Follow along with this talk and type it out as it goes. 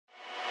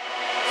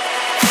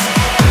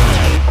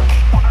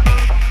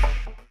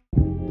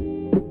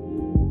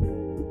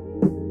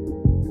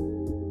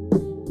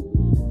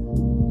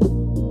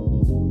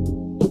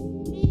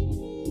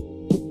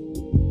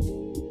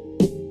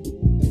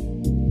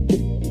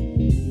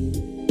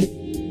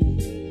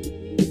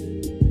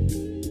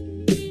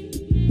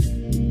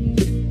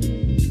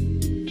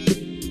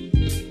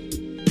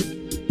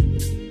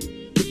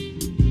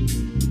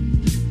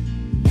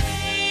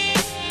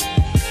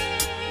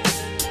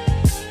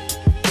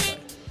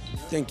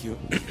Thank you.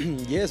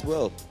 Yes,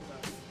 well,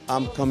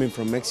 I'm coming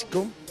from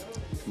Mexico.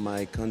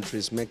 My country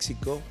is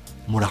Mexico.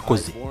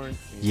 Murakoze.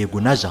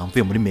 Yego naje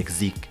mvuye muri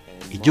Mexique.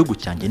 Igihugu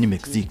cyanjye ni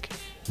Mexique.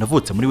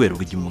 Navutse muri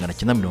Werurwe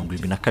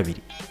 1972.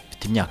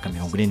 Mfite imyaka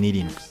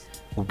 47.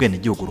 Ubwene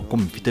gihugu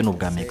rukumbi mfite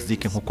n'ubwa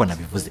Mexique nkuko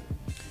nabivuze.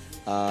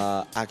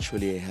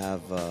 Actually I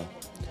have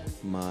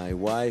my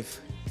wife.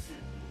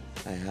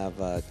 I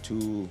have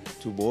two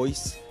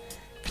boys.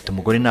 Mfite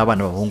umugore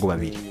n'abana b'abahungu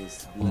babiri.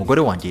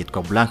 Umugore wanjye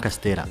yitwa Blanca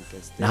Stella,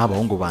 naho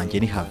abahungu banjye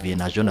ni Javier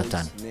na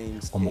Jonathan.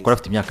 Umugore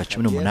afite imyaka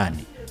 18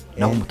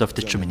 naho umuto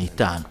afite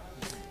 15.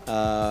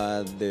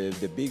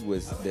 The big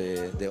was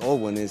the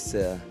old one is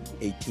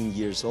 18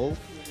 years old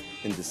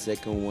and the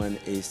second one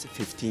is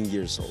 15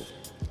 years old.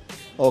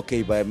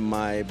 Okay, by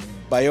my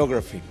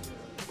biography.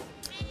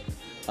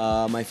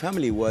 My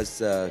family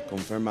was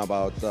confirmed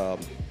about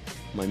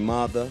my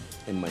mother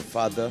and my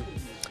father.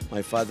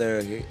 My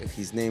father,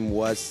 his name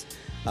was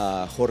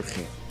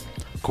Jorge.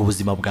 Ku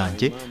buzima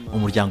bwanjye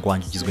umuryango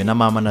wanjye ugizwe na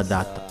mama na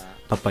data.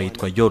 Papa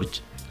yitwa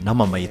George na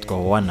mama yitwa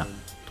Oana.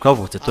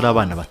 Twavutse turi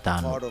abana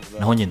batanu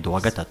naho nyine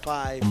wa gatatu.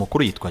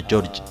 Umukuru yitwa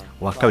George,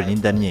 uwa kabiri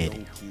ni Daniel,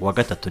 uwa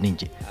gatatu ni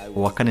nge,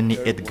 uwa kane ni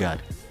Edgar,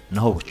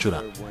 naho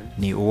bucura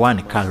ni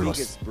Juan Carlos.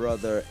 His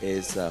brother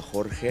is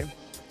Jorge.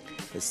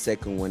 The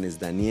second one is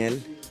Daniel.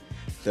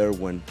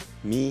 Third one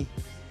me.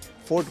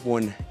 Fourth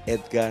one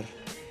Edgar,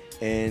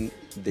 and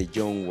the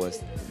young one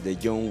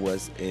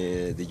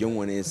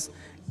is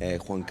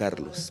Juan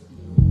Carlos.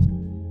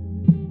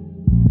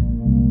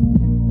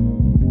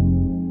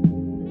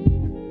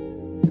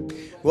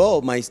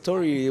 Well, my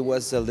story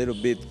was a little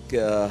bit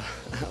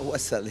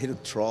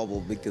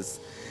trouble because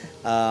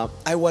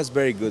I was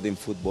very good in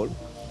football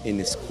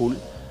in school.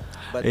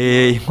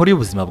 Inkuru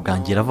y'ubuzima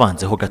bwanjye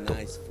iravanzeho gato.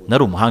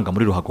 Nari umuhanga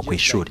muri ruhago ku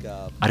ishuri,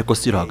 ariko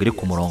si ruhago iri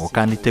ku murongo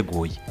kandi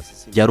iteguye.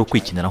 Byari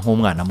ukwikinira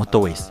nk'umwana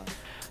muto wese.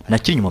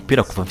 Nakinnye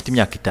umupira kuva mfite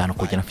imyaka 5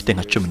 kugera mfite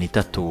nka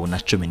 13 na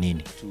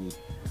 14.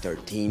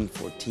 13,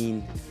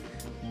 14.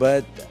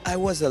 But I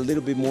was a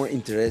little bit more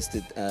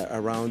interested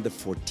around the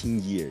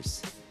 14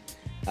 years.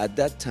 At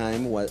that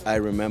time, I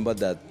remember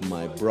that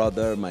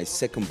my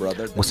second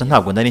brother. Gusa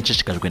ntabwo nari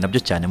nshishikajwe nabyo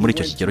cyane muri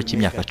icyo kigero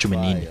cy'imyaka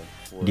 14.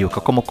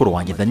 Ndibuka ko mukuru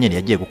wanjye Daniel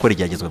yagiye gukora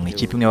igeragezwa mu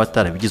ikipe imwe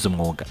y'abatarabigize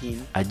umwuga.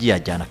 Agiye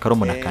ajyana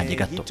karomona kanjye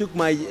gato.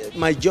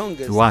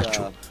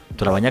 Iwacu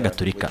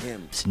turabanyagatolika.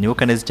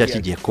 Sinibuka neza icyari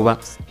kigiye kuba,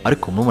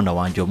 ariko murumuna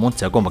wanjye uwo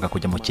munsi yagombaga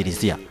kujya mu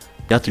kiliziya.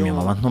 Byatumye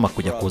mama ntuma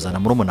kujya kuzana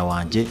murumuna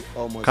wanjye,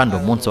 kandi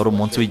uwo munsi wari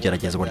umunsi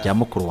w'igeragezwa rya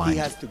mukuru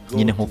wanjye,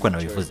 nyine nkuko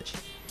nabivuze.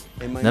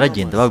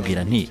 Naragenda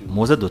babwira nti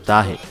muze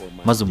dutahe,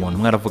 maze umuntu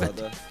umwe aravuga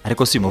ati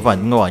ariko si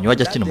umuvandimwe wanyu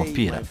wajya akina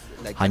umupira.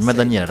 Hanyuma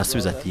Daniel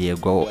arasubiza ati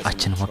yego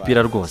akina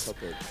umupira rwose.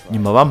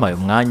 Nyuma bampaye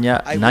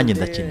umwanya nanjye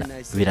ndakina,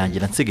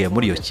 birangira nsigaye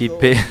muri iyo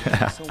kipe.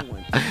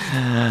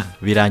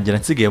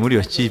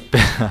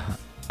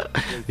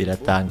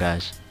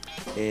 Biratangaje.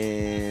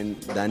 And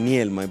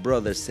Daniel, my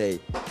brother, said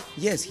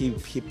yes,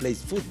 he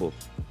plays football,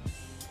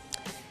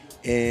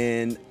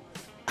 and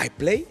I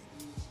play.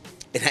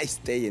 And I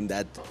stay in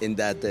that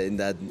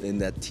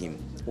team.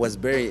 Was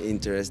very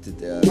interested.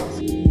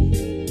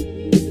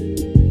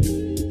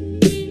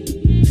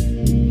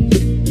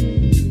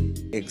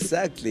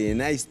 Exactly,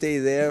 and I stay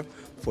there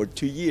for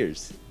 2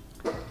 years.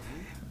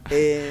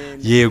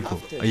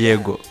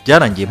 Yego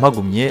byarangiye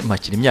mpagumye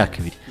makira imyaka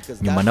 2.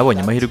 Nyuma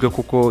nabonye amahirwe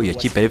kuko iyo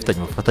kipe yari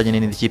ifitanye ubufatanye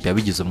n'indi kipe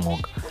yabigize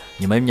umwuga.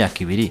 Nyuma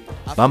y'imyaka 2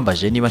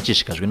 bambaje niba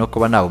nshishikajwe no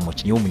kuba nawe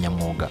umukinnyi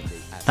w'umunyamwuga.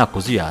 Nta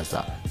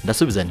kuzuyaza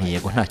ndasubiza nti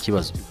yego nta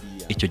kibazo.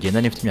 Icyo gihe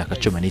nari mfite imyaka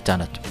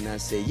 16. And I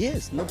say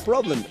yes, no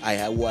problem.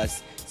 I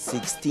was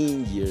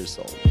 16 years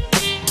old.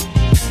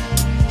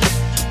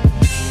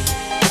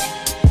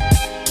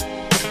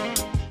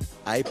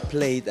 I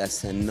played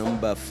as a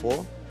number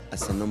 4,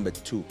 as a number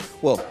 2.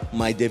 Well,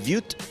 my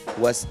debut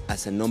was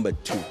as a number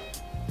 2.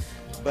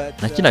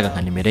 Nakinaga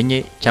nka nimero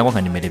 4 cyangwa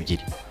nka nimero 2.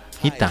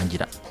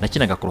 Nkitangira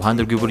nakinaga ku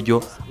ruhande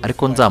rw'iburyo,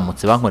 ariko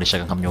nzamutse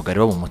bankoreshaga nka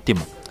myugariro mu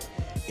mutima.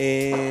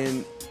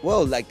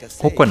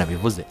 Nkuko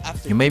nabivuze,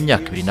 nyuma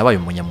y'imyaka 2 nabaye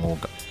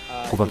umunyamwuga.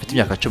 Kuva mfite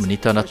imyaka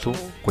 16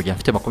 kugera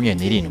mfite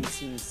 27,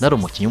 nari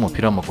umukinnyi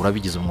w'umupira w'amaguru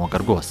abigize umwuga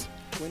rwose.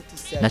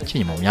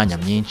 Nakinnye mu myanya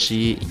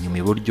myinshi, inyuma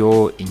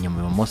iburyo, inyuma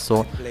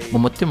ibumoso, mu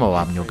mutima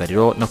wa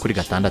myugariro no kuri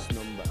 6.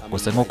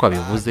 Gusa nkuko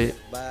abivuze,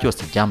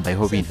 byose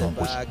byambayeho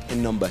bintunguye.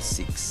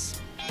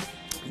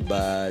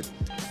 But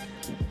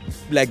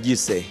like you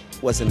say,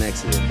 was an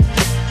accident.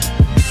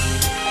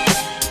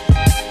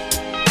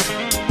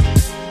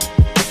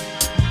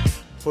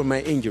 For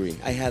my injury,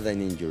 I had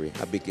an injury,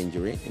 a big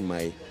injury in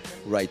my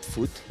right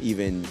foot.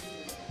 Even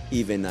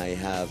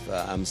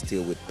I'm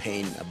still with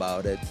pain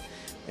about it.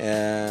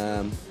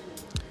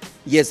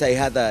 Yes, I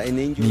had an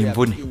injury.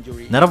 Imvune.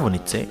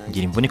 Naravunitse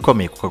ngira imvune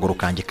ikomeye ku kaguru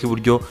kanjye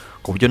k'iburyo,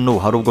 ku buryo n'ubu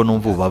hari ubwo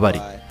numva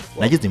ububabare.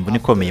 Nagize imvune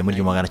ikomeye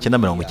muri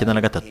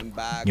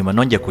 1993. Nyuma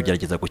nongeye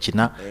kugerageza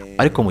gukina,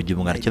 ariko mu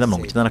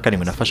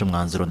 1997 nafashe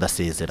umwanzuro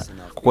ndasezera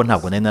kuko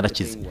ntabwo nari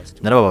narakize.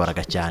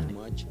 Narababaraga cyane.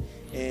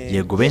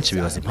 Yego benshi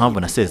bibaza impamvu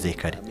nasezeye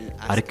kare,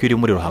 ariko iri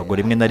muri ruhago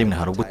rimwe na rimwe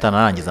hari ubwo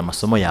utanarangiza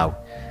amasomo yawe.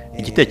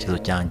 igitekerezo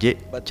cyanjye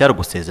cyari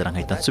gusezera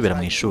nkahita nsubira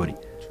mu ishuri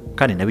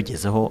kandi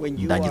nabigezeho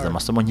ndangiza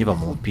amasomo nkiva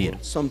mu mupira.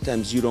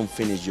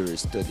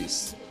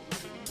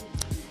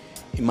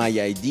 My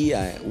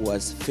idea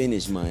was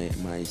finish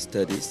my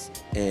studies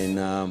and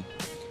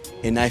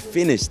I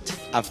finished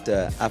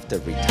after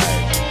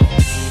retired.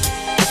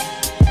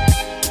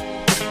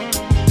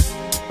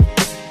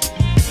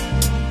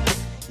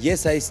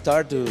 Yes, I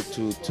started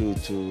to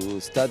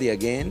study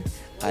again.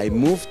 I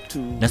moved to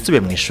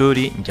Nasubiye mu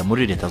ishuri njya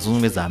muri Leta Zunze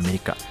Ubumwe za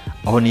Amerika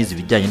aho nize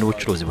ibijyanye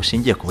n'ubucuruzi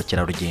bushingiye ku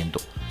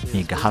bukerarugendo.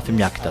 Niga hafi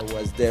imyaka 3. I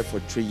was there for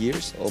 3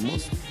 years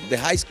almost. The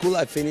high school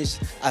I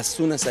finished as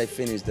soon as I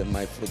finished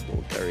my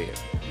football career.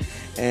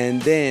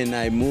 And then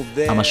I moved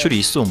there. Amashuri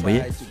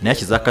yisumbuye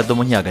nayashyize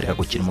akadomo ntihagarika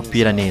gukina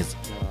umupira neza.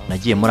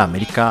 Nagiye muri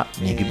Amerika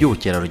niga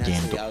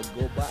iby'ubukerarugendo.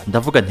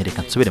 Ndavuga nti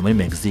reka nsubire muri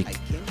Mexique.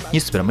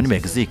 Nkisubira muri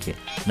Mexique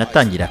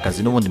natangira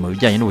akazi n'ubundi mu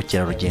bijyanye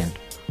n'ubukerarugendo.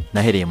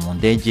 Nahereye mu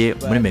ndege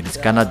muri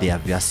Mexicana de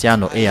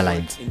Aviación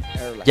Airlines.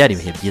 Byari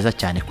ibihe byiza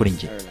cyane kuri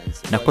njye.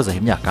 Nakoze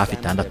imyaka hafi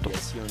 6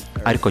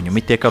 ariko nyuma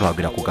iteka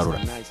ruhabira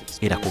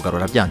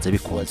kugarura byanze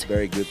bikunze.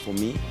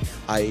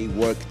 I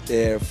worked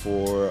there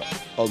for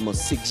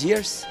almost 6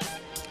 years.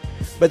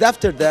 But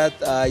after that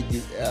I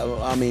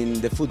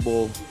mean the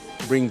football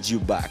brings you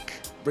back.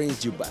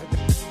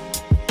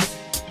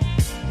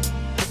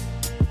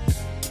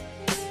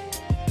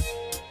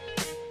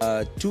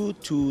 To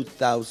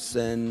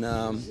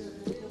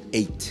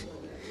 2008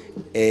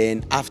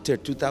 and after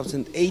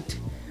 2008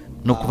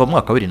 nukuva mu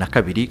mwaka wa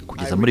 2002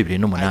 kugeza muri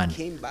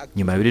 2008.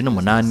 Nyuma ya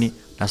 2008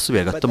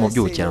 nasubiye gato mu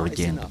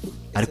by'ubukerarugendo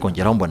ariko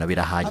ngeraho mbona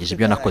birahagije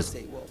ibyo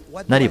nakoze.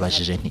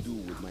 Naribajije nti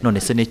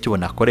none se n'iki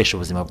ubona akoresha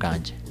ubuzima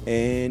bwanjye.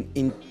 And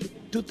in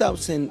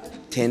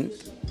 2010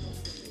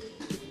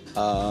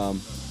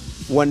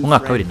 mu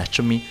mwaka wa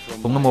 2010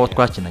 umwe mu bo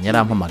twakinanye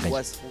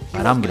yarampamagaye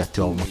arambwira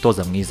ati waba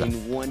umutoza mwiza,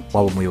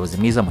 waba umuyobozi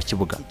mwiza mu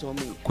kibuga,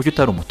 kuki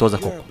utari umutoza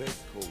koko.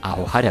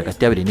 Aho hari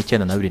hagati ya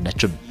 2009 na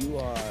 2010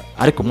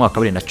 ariko mu mwaka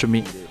wa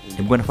 2010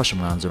 nibwo nafashe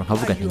umwanzuro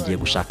nkavuga nti ngiye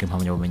gushaka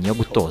impamyabumenyi yo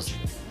gutoza.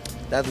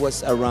 That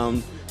was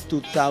around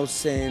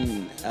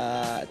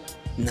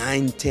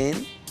 2009-10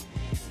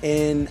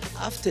 and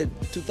after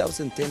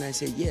 2010 I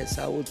said yes,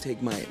 I will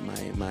take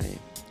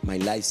my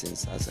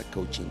license as a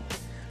coach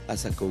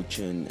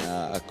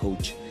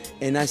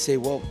and I say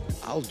well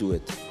I'll do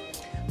it.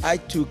 I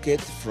took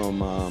it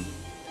from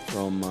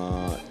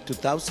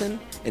 2000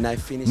 and I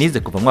finished. Nize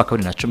kuva mu mwaka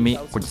wa 2010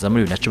 kugeza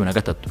muri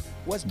 2013.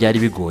 Byari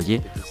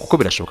bigoye kuko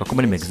birashoboka ko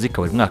muri Mexique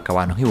buri mwaka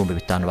abantu nk'ibihumbi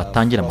 5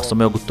 batangira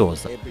amasomo yo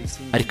gutoza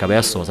ariko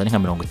abayasoza ni nka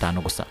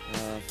 50 gusa.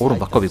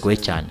 Urumva ko bigoye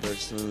cyane.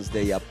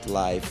 They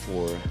apply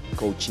for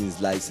coaching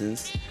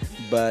license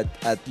but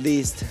at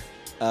least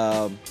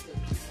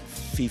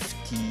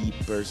 50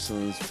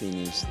 persons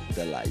finish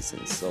the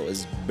license, so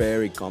it's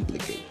very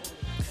complicated.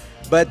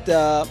 But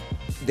the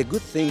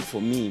good thing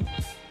for me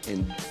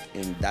and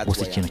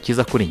that's ikintu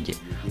cyiza kuri njye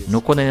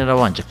nuko nari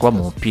narabanje kuba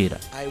mu mupira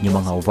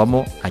nyuma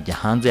nkawuvamo ajya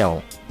hanze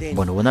yawo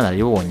mbona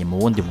ubunararibonye mu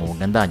wundi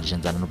mwuga ndangije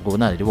nzana n'ubwo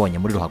bunararibonye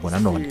muri ruhago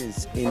nanone.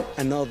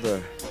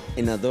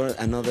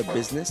 Another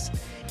business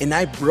and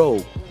I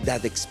brought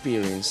that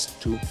experience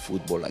to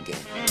football again.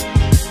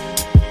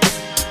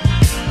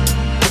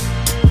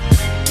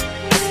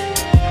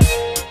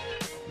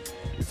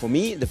 For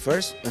me, the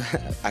first,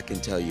 I can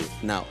tell you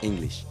now,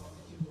 English.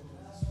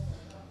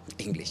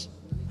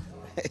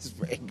 It's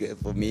very good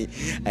for me.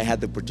 I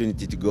had the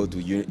opportunity to go to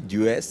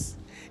US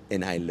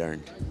and I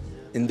learned.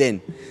 And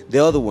then the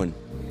other one,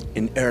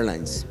 in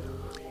airlines.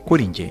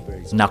 Kuri nje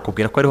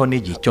nakubwira ko ariho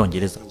nigiye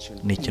icyongereza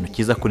ni ikintu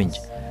cyiza kuri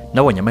nje.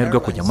 Nabonye amahirwe yo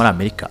kujya muri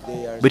Amerika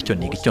bityo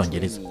niga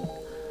icyongereza.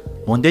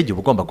 Mu ndege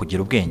ugomba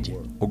kugira ubwenge,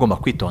 ugomba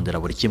kwitondera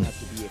buri kimwe.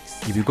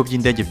 Ibigo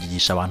by'indege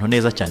byigisha abantu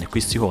neza cyane ku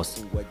isi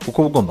hose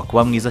kuko ugomba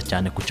kuba mwiza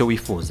cyane ku cyo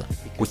wifuza,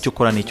 ku cyo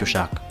ukora n'icyo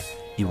ushaka.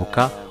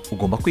 Ibuka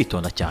ugomba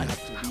kwitonda cyane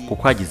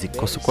kuko hagize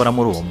ikosa ukora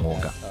muri uwo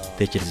mwuga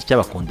tekereza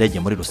icyaba ku ndege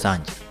muri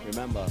rusange.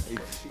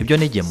 Ibyo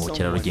nigiye mu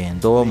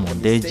bukerarugendo mu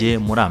ndege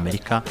muri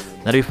Amerika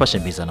narabifashe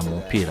mbizana mu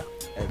mupira.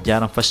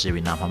 Byaramfashije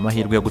binampa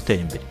amahirwe yo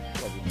gutera imbere.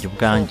 Ibyo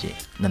bwanjye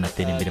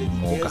nanatera imbere mu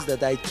mwuga.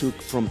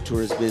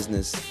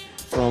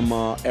 From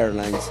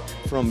airlines,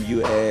 from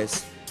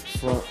US,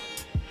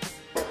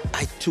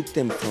 I took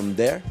them from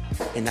there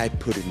and I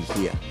put it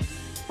here.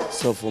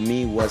 So for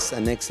me it was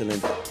an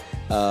excellent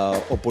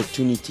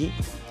opportunity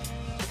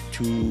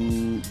to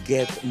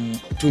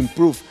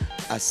improve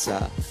as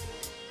a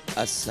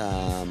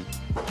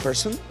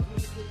person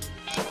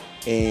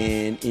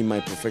and in my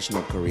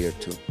professional career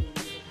too.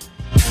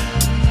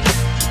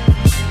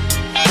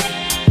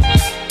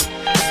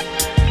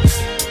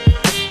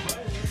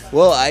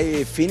 Well,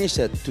 I finished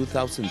at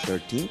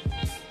 2013.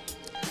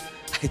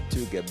 I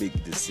took a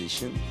big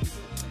decision.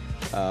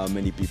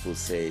 Many people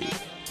say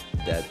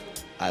that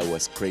I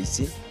was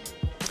crazy,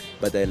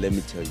 but let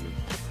me tell you.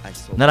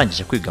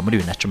 Narangije kwiga muri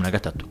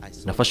 2013.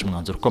 Nafashe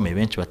umwanzuro ukomeye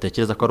benshi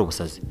batekereza ko ari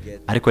ubusazi.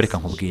 Ariko reka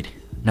nkubwire,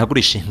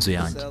 nagurishije inzu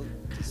yanjye.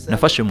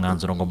 Nafashe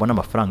umwanzuro ngo mbone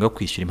amafaranga yo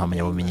kwishyura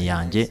impamyabumenyi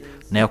yanjye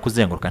nayo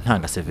kuzenguruka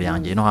ntanga CV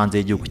yanjye no hanze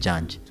y'igihugu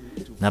cyanjye.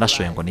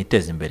 Narashoye ngo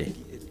niteze imbere.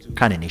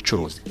 kandi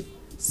nicuruze.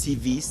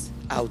 CVs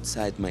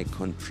outside my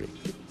country.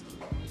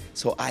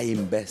 So I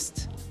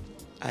invest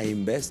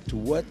to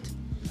what?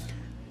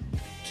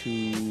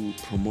 To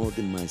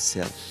promote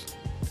myself.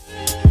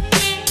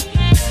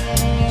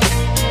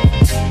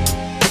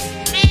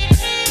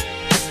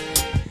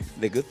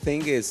 The good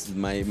thing is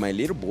my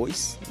little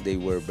boys, they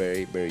were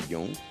very, very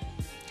young.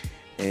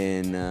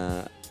 And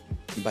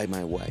by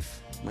my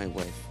wife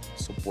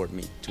support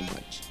me too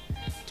much.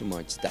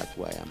 That's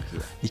why I'm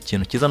here.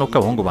 Ikintu kiza nuko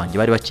abahungu banjye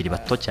bari bakiri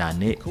bato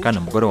cyane kandi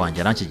umugore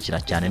wanjye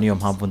aranshyigikira cyane, niyo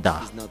mpamvu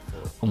ndaha.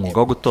 Umwuga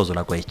wo gutoza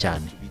uragoye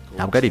cyane,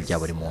 ntabwo ari ibya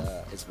buri muntu.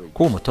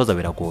 Kuba umutoza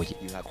biragoye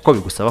kuko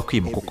bigusaba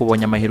kwimuka uko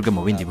ubonye amahirwe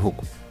mu bindi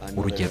bihugu.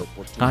 Urugero,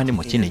 nk'aho ni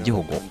mu kindi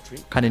gihugu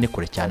kandi ni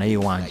kure cyane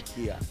y'iwanjye,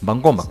 mba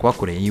ngomba kuba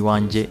kure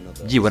y'iwanjye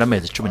byibura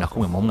amezi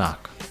 11 mu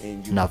mwaka.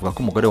 Navuga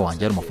ko umugore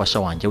wanjye ari umufasha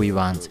wanjye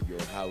w'ibanze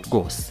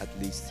rwose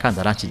kandi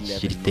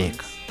aranshyigikira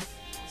iteka.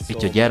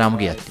 Icyo gihe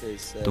yarambwiye ati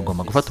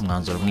tugomba gufata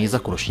umwanzuro mwiza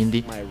kurusha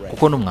indi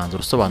kuko n'umwanzuro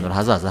usobanura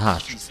hazaza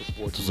hacu,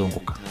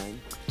 tuzunguka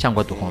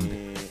cyangwa duhombe.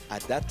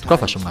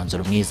 Twafashe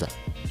umwanzuro mwiza,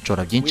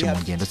 nshora byinshi mu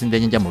ngendo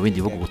z'indege njya mu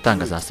bindi bihugu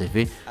gutanga za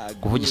CV,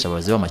 kuvugisha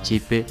abayobozi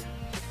b'amakipe,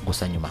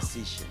 gusa nyuma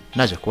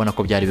naje kubona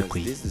ko byari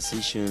bikwiye.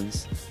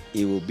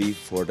 It will be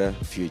for the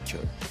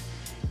future.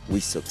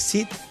 We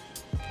succeed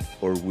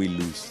or we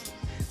lose.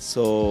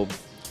 So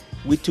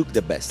we took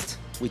the best.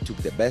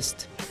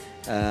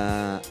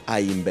 I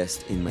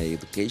invest in my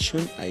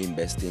education. I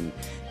invest in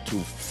to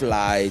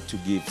fly, to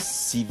give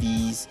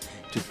CVs,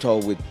 to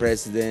talk with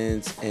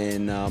presidents,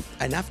 and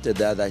after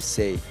that I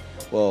say,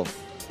 well,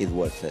 it's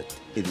worth it.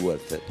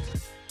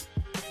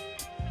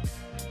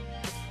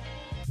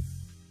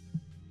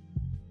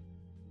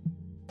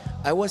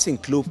 I was in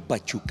Club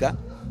Pachuca.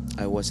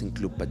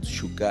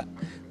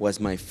 Was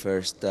my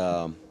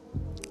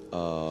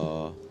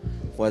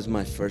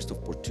first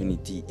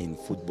opportunity in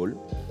football.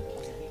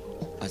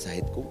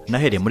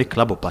 Nahereye muri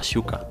Club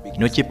Pachuca,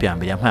 niyo kipe ya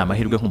mbere yampaye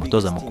amahirwe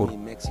nk'umutoza mukuru.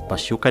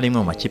 Pachuca ni imwe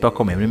mu makipe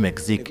akomeye muri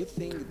Mexique.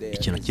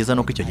 Ikintu kiza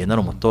nuko icyo gihe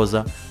nari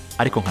umutoza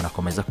ariko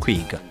nkanakomeza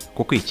kwiga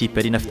kuko iyi kipe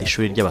yari inafite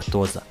ishuri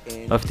ry'abatoza,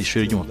 bafite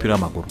ishuri ry'umupira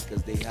w'amaguru,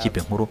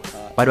 ikipe nkuru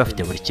bari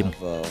bafite buri kimwe.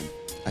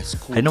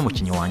 Hari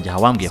n'umukinnyi wanjye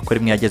wambwiye ko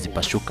rimwe yageze i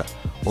Pachuca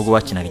ubwo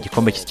bakinaga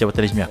igikombe cy'isi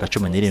cy'abatari imyaka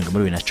 17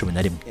 muri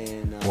 2011.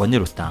 Uwo ni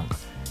Rutanga,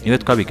 niwe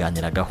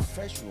twabiganiragaho.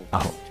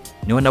 Aho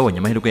niho nabonye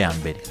amahirwe ya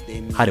mbere,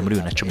 hari muri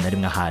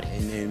 2011 ahari.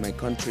 In my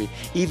country,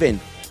 even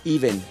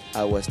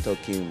I was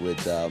talking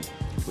with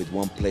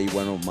one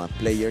of my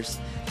players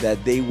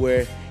that they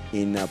were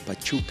in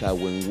Pachuca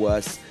when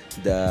was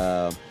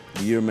do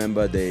you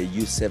remember the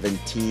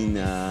U17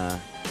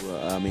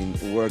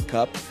 World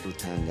Cup?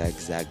 Rutanga,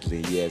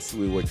 exactly. Yes,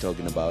 we were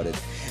talking about it.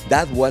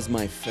 That was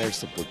my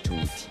first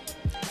opportunity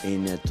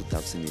in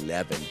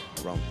 2011,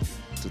 around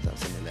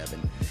 2011,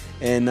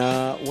 and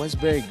was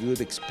very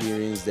good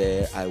experience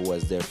there. I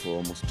was there for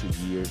almost 2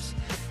 years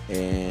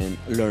and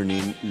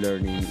learning.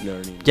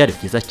 Byari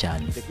byiza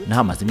cyane,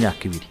 nahamaze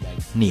imyaka 2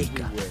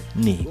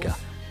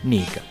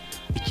 niga.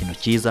 Ikintu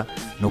cyiza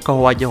nuko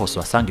aho wajya hose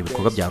wasanga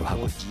ibikorwa bya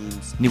ruhago.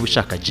 Niba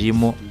ushaka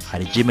gym,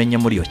 hari gym enye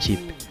muri iyo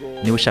kipe.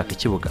 Niba ushaka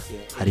ikibuga,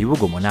 hari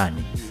ibibuga 8.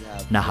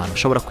 Ni ahantu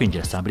ushobora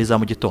kwinjira saa 2 za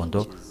mu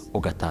gitondo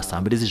ugataha saa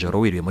 2 z'ijoro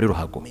wiriwe muri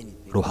ruhago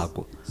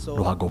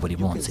buri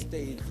munsi.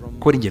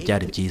 Kuri njye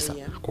byari byiza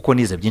kuko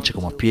nize byinshi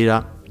ku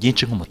mupira,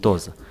 byinshi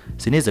nk'umutoza.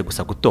 Sinize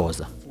gusa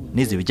gutoza,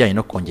 nize ibijyanye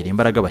no kongera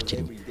imbaraga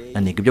abakinnyi,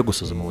 naniga ibyo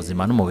gusuzuma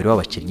ubuzima n'umubiri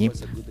w'abakinnyi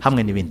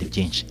hamwe n'ibindi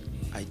byinshi.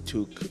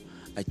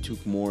 I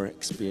took more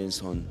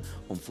experience on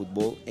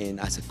football and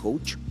as a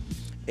coach,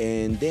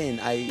 and then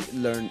I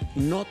learned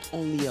not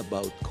only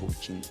about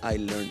coaching. I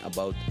learned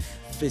about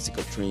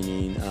physical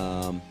training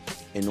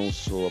and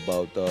also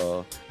about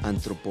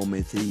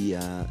anthropometry.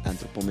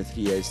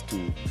 Anthropometry is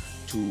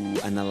to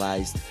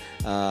analyze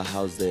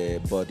how's the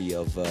body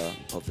of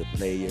the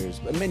players,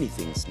 but many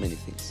things.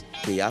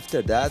 Okay,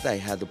 after that, I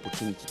had the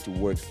opportunity to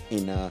work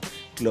in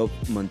Club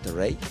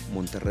Monterrey.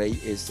 Monterrey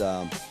is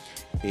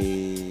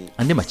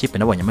andi makipe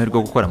nabonye amahirwe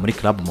yo gukora muri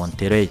Club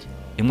Monterrey,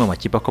 imwe mu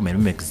makipe akomeye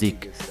muri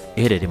Mexique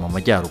iherereye mu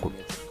majyaruguru.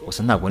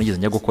 Gusa ntabwo nigeze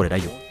njya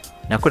gukorerayo,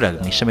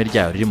 nakoreraga mu ishami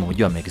ryayo riri mu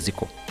mujyi wa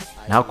Mexico.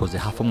 Nahakoze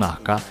hafi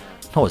umwaka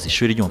ntoza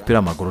ishuri ry'umupira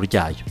w'amaguru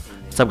ryayo,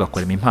 nsabwa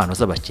kurema impano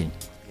z'abakinnyi.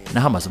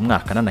 Nahamaze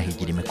umwaka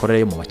nanahigira imikorere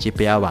yo mu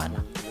makipe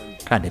y'abana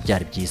kandi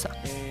byari byiza.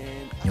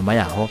 Nyuma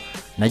yaho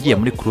nagiye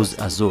muri Cruz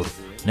Azul,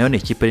 nayo ni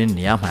ikipe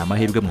nini yampaye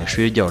amahirwe mu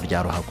ishuri ryayo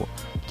rya ruhago,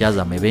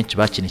 ryazamuye benshi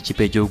bakina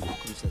ikipe y'igihugu.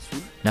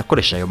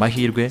 Nakoresha ayo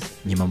mahirwe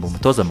nyuma mba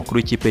umutoza mukuru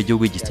w'ikipe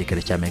y'igihugu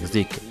y'igisirikare cya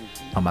Mexique,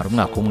 amara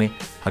umwaka umwe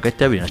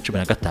hagati ya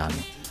 2015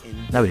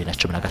 na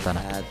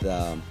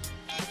 2016.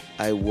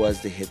 I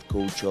was the head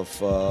coach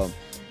of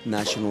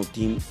national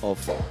team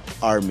of the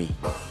army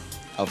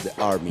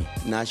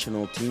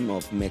national team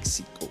of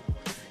Mexico,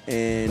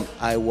 and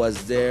I was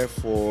there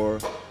for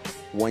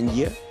 1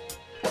 year,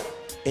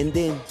 and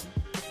then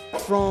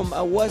from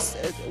I was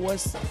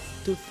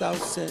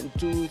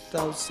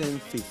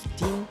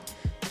 2015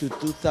 to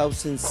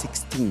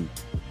 2016,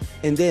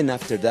 and then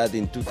after that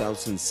in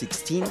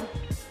 2016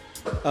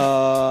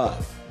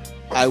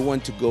 I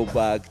want to go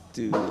back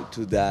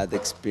to that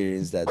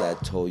experience that I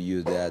told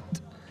you that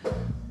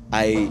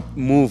I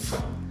moved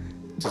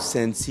to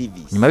send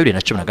CVs. nyuma ya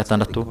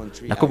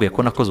 2016 nakubwiye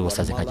ko nakoze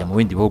ubusazi nkajya mu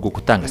bindi bihugu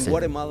gutanga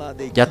CV.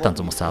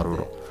 Byatanze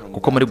umusaruro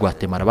kuko muri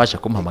Guatemala baje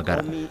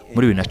kumpamagara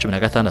muri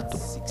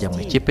 2016 njya mu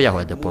ikipe yaho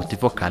ya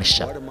Deportivo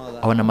Carixa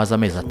aho namaze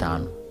amezi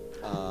 5.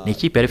 Ni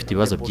ikipe yari ifite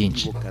ibibazo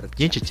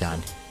byinshi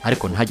cyane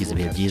ariko ntagize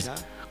ibihe byiza.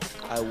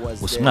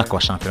 Gusa umwaka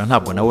wa shampiyona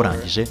ntabwo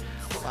nawurangije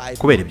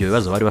kubera ibyo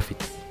bibazo bari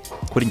bafite.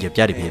 Kuri njye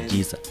byari ibihe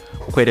byiza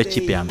kuko yari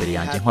ikipe ya mbere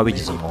yanjye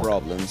nk'abigize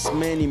umwuga.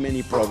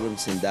 Many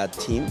problems in that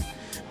team,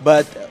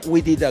 but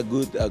we did a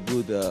good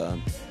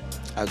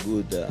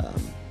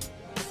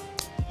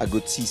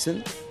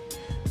season.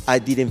 I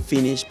didn't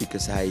finish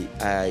because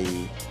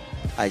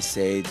I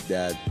said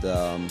that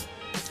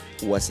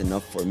was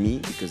enough for me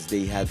because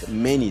they had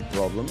many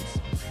problems.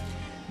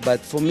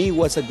 But for me, it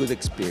was a good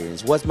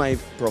experience. Was my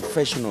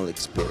professional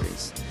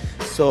experience.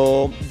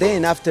 So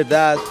then after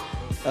that,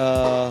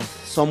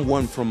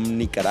 someone from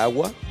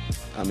Nicaragua.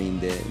 I mean,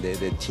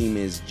 the team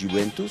is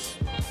Juventus.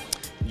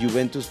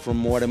 Juventus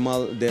from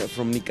Guatemala,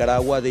 from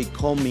Nicaragua. They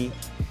call me.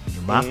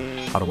 Nyuma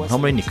hari umuntu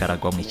muri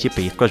Nicaragua mu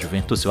ikipe yitwa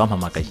Juventus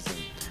wampamagaye.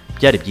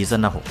 Byari byiza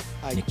naho.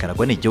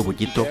 Nicaragua ni igihugu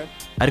gito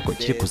ariko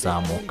kiri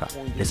kuzamuka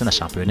ndetse na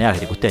shampiyona yaho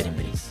iri gutera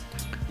imbere.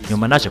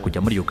 Nyuma naje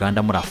kujya muri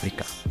Uganda muri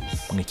Afrika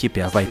mu ikipe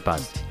ya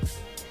Vipers.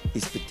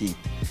 Is petite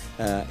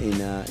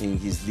in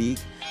his league,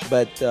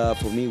 but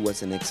for me it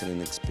was an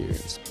excellent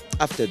experience.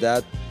 After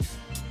that,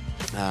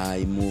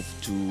 I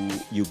moved to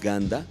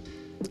Uganda,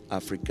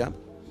 Africa,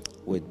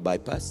 with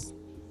Vipers.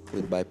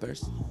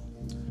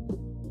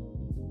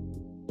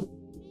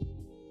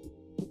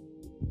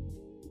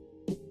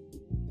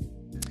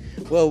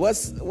 Well,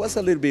 was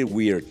a little bit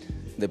weird.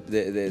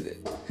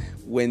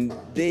 When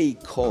they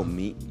called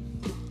me,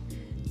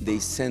 they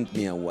sent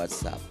me a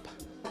WhatsApp.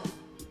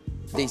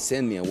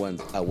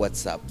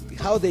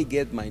 How they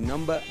get my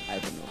number, I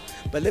don't know.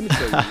 But let me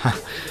tell you.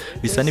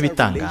 Bisa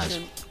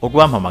n'ibitangaje. Ubwo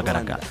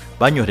bampamagaraga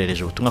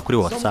banyoherereje ubutumwa kuri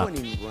WhatsApp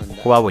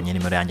kuko babonye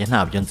nimero yanjye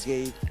ntabyo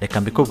nzi.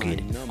 Reka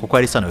mbikubwire kuko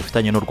hari isano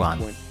bifitanye n'u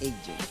Rwanda.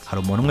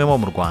 Hari umuntu umwe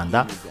mu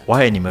Rwanda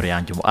wahaye nimero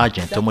yanjye mu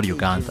agent wo muri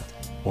Uganda.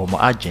 Uwo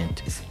mu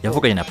agent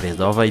yavuganye na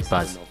perezida wa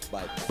Vipers.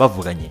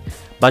 Bavuganye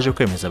baje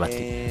kwemeza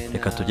bati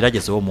reka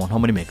tugerageze uwo muntu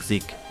muri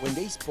Mexique.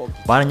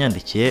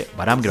 Baranyandikiye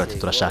barambwira bati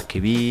turashaka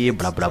ibi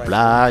bla bla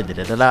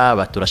bla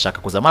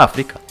baturashaka kuza muri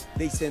Afrika.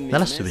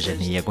 Narasubije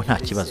nti yego nta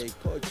kibazo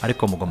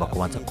ariko mugomba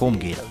kubanza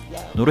kumbwira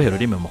n'uruhe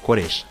rurimi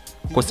mukoresha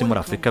kuko si muri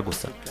Afrika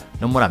gusa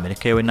no muri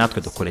Amerika yewe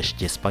natwe dukoresha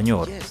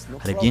Icyesipanyol.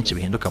 Hari byinshi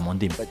bihinduka mu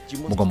ndimi.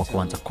 Mugomba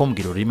kubanza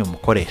kumbwira ururimi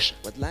mukoresha.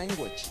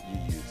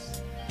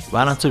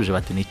 Baransubije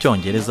bati ni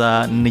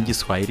Icyongereza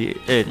n'Igiswahili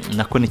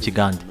nako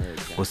n'Ikigande.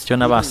 Gusa icyo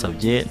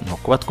nabasabye no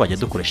kuba twajya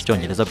dukoresha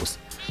Icyongereza gusa.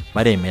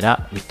 Baremera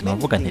bituma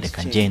mvuga nti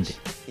reka ngende.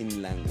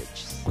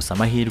 Gusa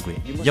amahirwe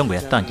yo ngo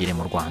yatangire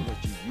mu Rwanda.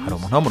 Hari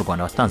umuntu wo mu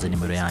Rwanda watanze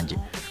nimero yanjye.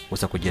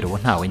 Gusa kugera ubu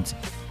ntawe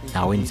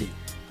nzi.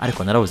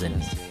 Ariko naravuze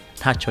nti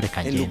ntacyo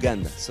reka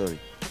ngende.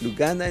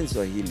 Luganda and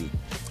Swahili.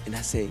 And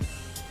I say,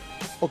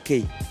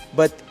 okay,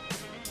 but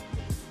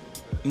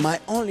my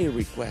only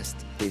request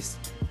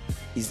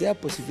is there a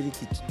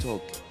possibility to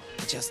talk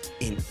just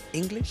in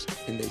English?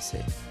 And they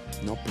say,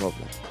 no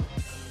problem.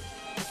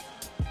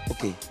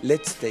 Okay,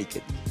 let's take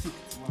it.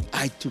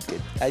 I took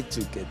it.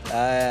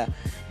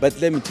 But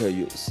let me tell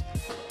you,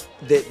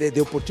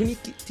 the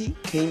opportunity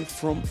came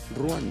from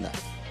Rwanda.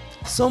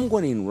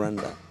 Someone in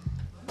Rwanda,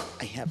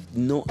 I have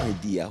no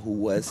idea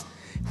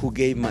who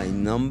gave my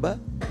number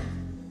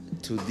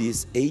to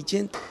this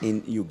agent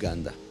in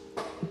Uganda.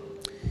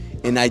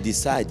 And I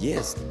decided,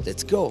 yes,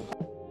 let's go.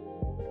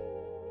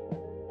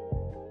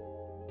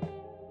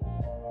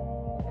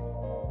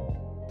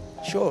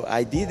 Sure,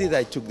 I did it.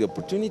 I took the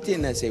opportunity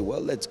and I said,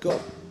 well, let's go.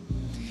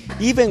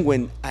 Even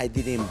when I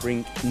didn't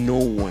bring no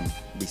one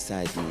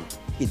beside me,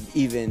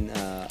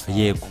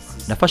 yego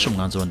nafashe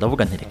umwanzuro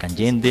ndavuga nti reka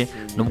ngende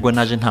nubwo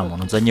naje nta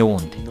muntu nzanye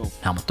wundi,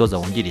 nta mutoza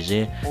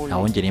wungirije, nta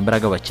wongera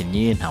imbaraga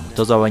abakinnyi, nta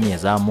mutoza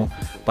w'abanyezamu.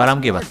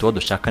 Barambwiye bati uwo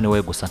dushaka ni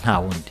wowe gusa nta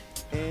wundi.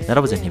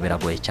 Naravuze nti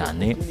biragoye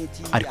cyane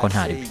ariko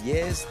ntari.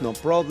 Yes, no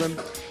problem.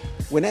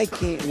 When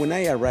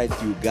I arrived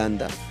to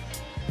Uganda,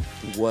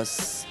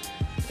 was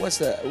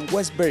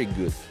very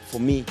good for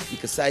me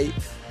because I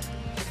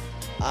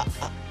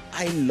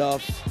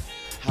love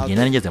how. Igihe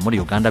nageze muri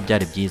Uganda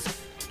byari byiza.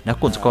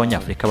 Nakunze ko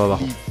abanyafrika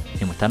babaho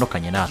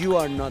ntimutandukanye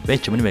natwe.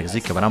 Benshi muri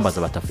Mexique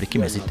barambaza bati Afrika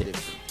imeze ite,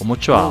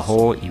 umuco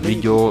aho,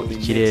 ibiryo,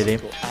 ikirere.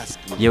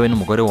 Yewe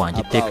n'umugore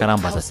wanjye iteka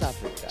arambaza ati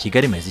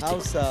Kigali imeze ite,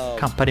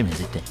 Kampala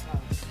imeze ite.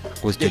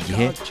 Gusa icyo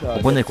gihe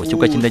ubwo nari ku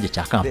kibuga cy'indege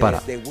cya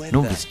Kampala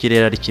numvise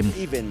ikirere ari kimwe,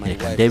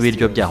 reka ndebe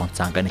ibiryo byaho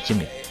nsanga ni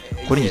kimwe.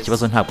 Kuri iki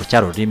kibazo ntabwo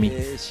cyari ururimi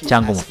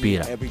cyangwa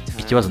umupira.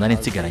 Ikibazo nari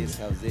nsigaranye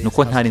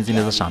nuko ntari nzi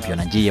neza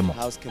shampiyona ngiyemo,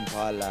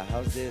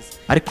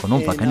 ariko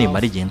numvaga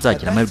nimara igihe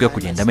nzagira amahirwe yo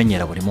kugenda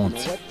amenyera buri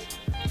munsi.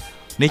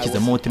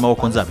 Nikizemo umutima wo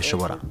ko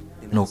nzabishobora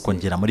nuko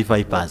ngera muri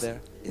Vipers.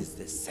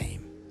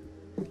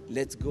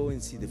 Let's go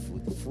and see the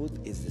food. The food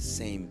is the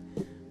same.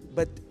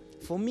 But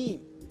for me,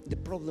 the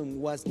problem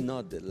was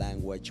not the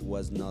language,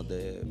 was not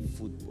the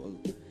football.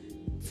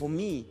 For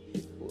me,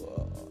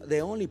 the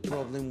only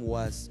problem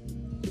was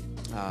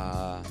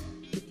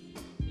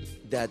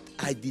that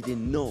I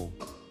didn't know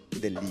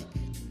the league.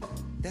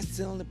 That's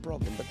the only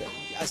problem. But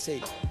I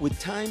say, with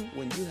time,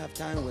 when you have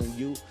time, when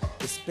you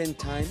spend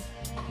time,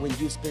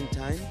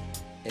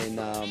 and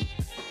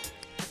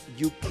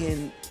you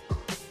can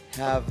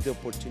have the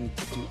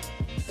opportunity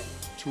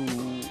to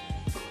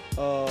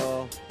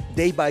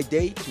day by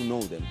day to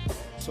know them.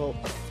 So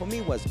for me,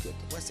 it was good.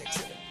 It was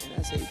excellent. And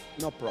I say,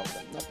 no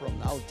problem,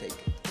 I'll take it.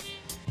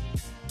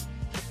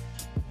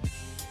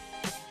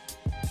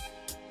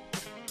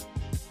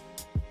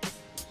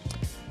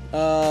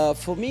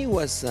 For me,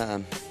 was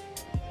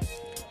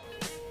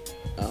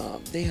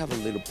they have a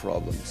little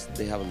problems.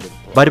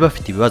 Bari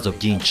bafite ibibazo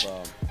byinshi.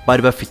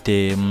 Bari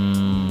bafite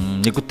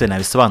ni gute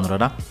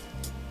nabisobanura?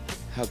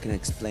 How can I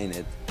explain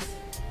it?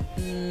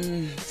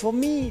 For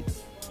me,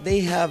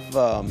 they have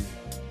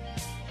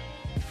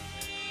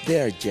they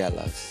are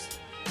jealous.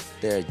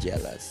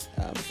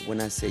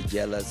 When I say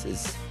jealous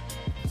is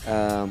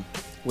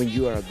when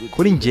you are a good.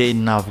 Kuri nje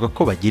navuga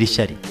ko bagira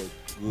ishyari.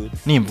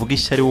 Nimvuga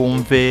ishyari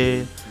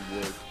wumve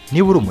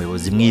niba uri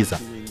umuyobozi mwiza,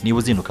 niba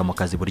uzinduka mu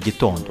kazi buri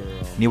gitondo,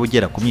 niba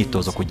ugera ku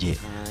myitozo ku gihe,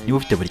 niba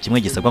ufite buri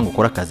kimwe gisabwa ngo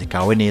ukore akazi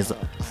kawe neza,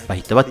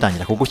 bahita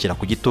batangira kugushyira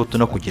ku gitutu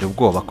no kugira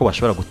ubwoba ko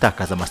bashobora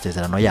gutakaza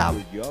amasezerano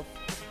yabo.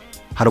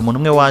 Hari umuntu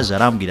umwe waje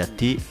arambwira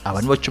ati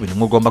aba nibo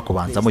 11 ugomba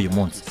kubanzamo uyu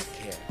munsi.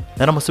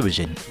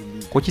 Naramusubije nti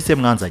kuki se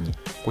mwanzanye?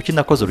 Kuki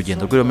nakoze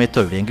urugendo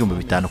rw'ibirometero birenga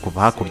 5,000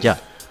 kuva hakurya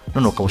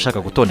none ukaba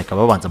ushaka gutoneka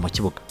babanza mu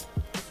kibuga?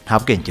 Nta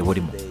bwenge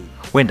burimo.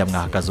 Wenda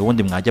mwahagaze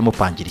ubundi mwajya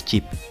mupangira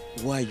ikipe.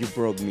 Why you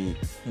brought me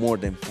more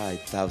than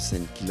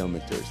 5,000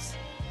 kilometers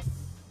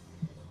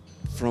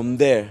from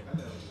there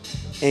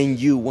and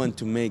you want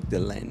to make the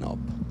lineup?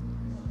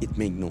 It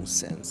makes no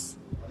sense.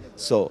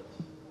 So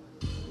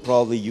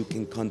probably you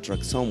can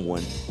contract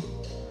someone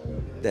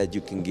that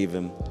you can give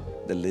him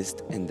the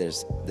list and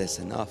there's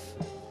enough.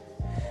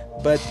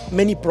 But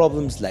many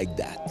problems like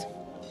that.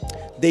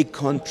 They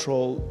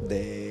control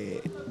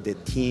the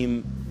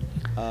team.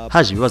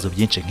 Haje ibibazo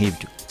byinshi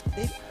nk'ibyo.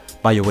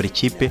 Bayobora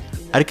ikipe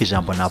ariko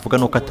ijambo navuga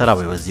nuko atari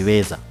abayobozi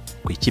beza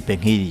ku ikipe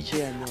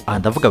nk'iriye. Aha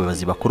ndavuga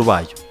abayobozi bakuru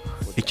bayo.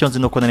 Icyo nzi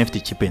nuko nari mfite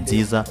ikipe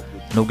nziza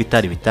nubwo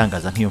itari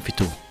bitangaza nk'iyo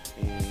mfite ubu.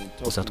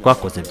 Gusa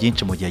twakoze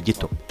byinshi mu gihe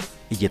gito.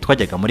 Igihe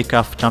twajyaga muri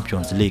CAF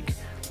Champions League,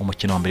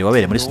 umukino wa mbere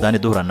wabereye muri Sudani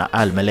duhura na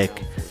Al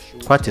Merrikh,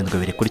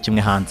 twatsinzwe 2-1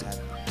 hanze,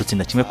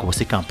 dutsinda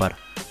 1-0 Kampala,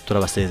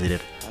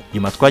 turabasezerera.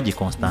 Nyuma twagiye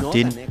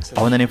Constantine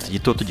aho nari mfite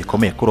igitutu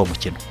gikomeye kuri uwo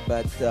mukino.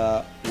 But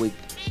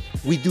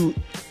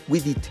we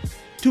did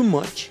too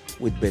much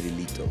with very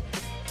little.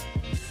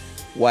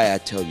 Why I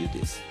tell you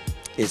this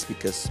is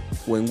because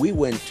when we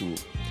went to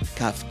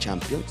CAF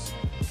Champions,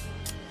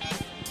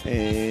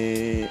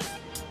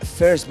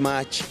 first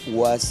match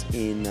was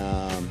in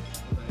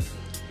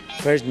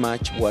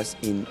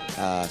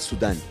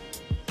Sudan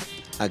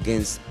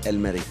against Al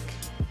Merrikh.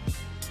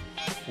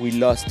 We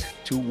lost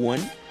 2-1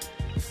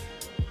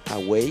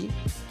 away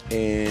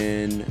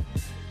and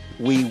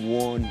we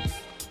won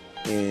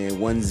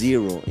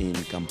 1-0 in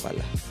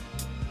Kampala.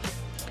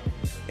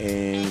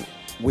 And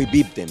we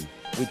beat them.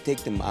 We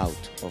take them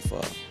out of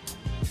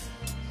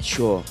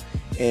sure.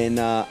 And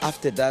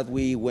after that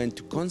we went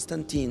to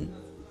Constantine,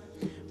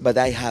 but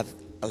I have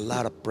a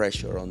lot of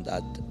pressure on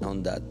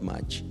that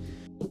match.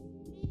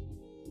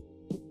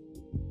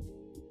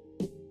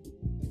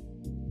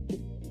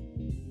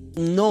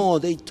 No,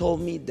 they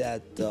told me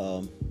that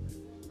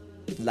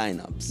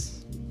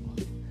lineups,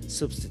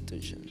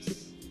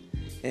 substitutions,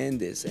 and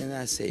this, and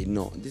I say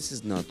no, this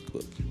is not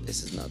good.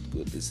 This is not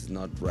good. This is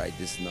not right.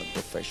 This is not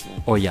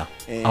professional. Oya,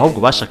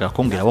 ahubwo bashaka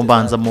kumbwira abo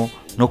mbanzamo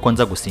nuko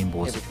nza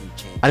gusimbuza.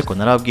 Ariko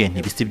narababwiye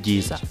nti bisi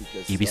byiza,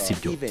 ibisi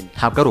byo.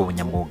 Ntabwo ari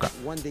ubunyamwuga.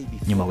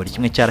 Nyuma buri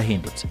kimwe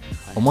cyarahindutse.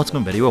 Umunsi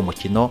mbere y'uwo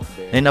mukino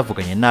nari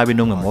navuganye nabi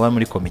n'umwe mu bari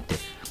muri komite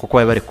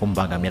kuko bari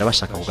kumbangamira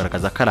bashaka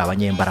kugaragaza ko ari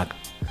abanyembaraga.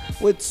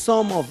 With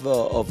some of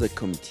the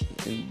committee,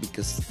 and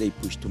because they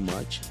push too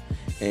much,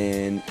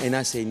 and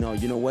I say no.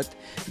 You know what?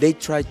 They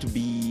try to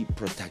be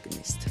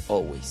protagonist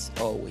always.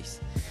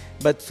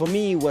 But for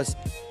me, it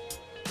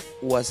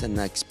was an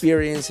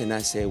experience, and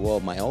I say, well,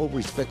 my all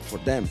respect for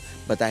them,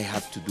 but I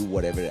have to do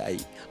whatever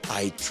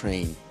I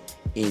train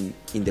in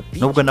the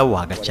pitch. Nubwo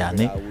nabuhaga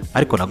cyane,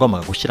 ariko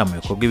nagombaga gushyira mu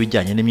bikorwa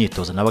ibijyanye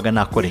n'imyitozo nabaga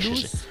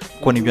nakoresheje,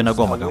 kuko nibyo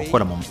nagombaga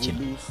gukora mu mukino.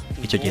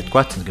 Icyo gihe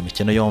twatsinzwe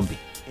imikino yombi,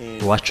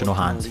 iwacu no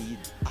hanze.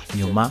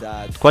 Nyuma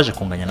twaje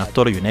kunganya na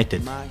Toro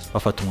United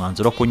bafata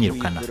umwanzuro wo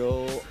kunyirukana.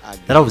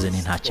 Naravuze nti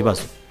nta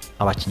kibazo.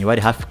 Abakinnyi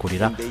bari hafi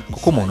kurira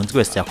kuko umuntu nzi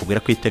wese yakubwira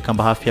ko iteka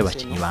mba hafi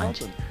y'abakinnyi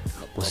banjye.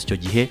 Gusa icyo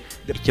gihe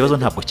ikibazo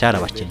ntabwo cyari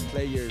abakinnyi,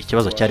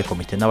 ikibazo cyari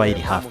komite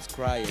n'abayiri hafi,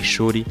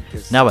 ishuri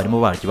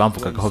n'abarimu baryo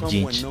bamvugagaho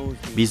byinshi,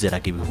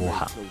 bizeraga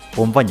ibihuha,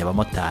 bumvanye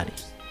abamotari,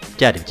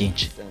 byari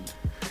byinshi.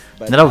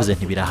 Naravuze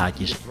nti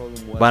birahagije.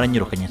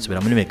 Baranyirukanye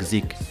nsubira muri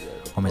Mexique,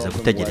 nkomeza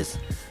gutegereza.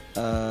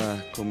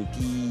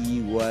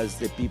 Committee was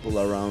the people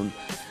around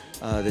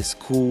the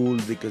school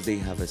because they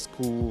have a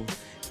school,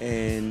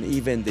 and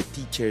even the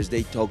teachers,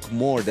 they talk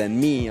more than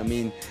me. I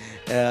mean,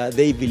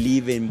 they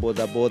believe in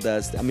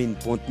bodas, I mean,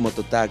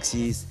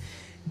 mototaxis,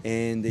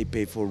 and they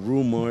pay for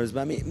rumors,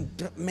 I mean,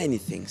 many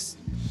things.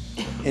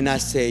 And I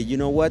say, you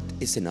know what,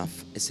 it's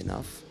enough, it's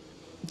enough.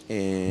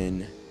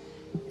 And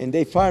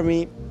they fire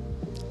me.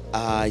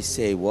 I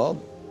say,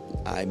 well,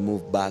 I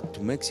moved back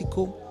to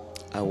Mexico.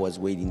 I was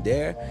waiting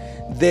there.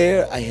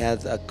 There I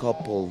had a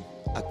couple.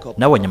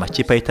 Nabonye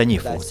amakipe ahita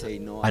anyifuza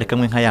ariko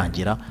amwe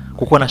nkayangira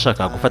kuko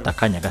nashakaga gufata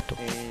akanya gato.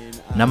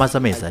 Namaze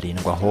amezi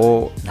 7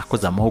 aho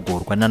nakoze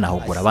amahugurwa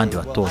nanahugura abandi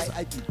batoza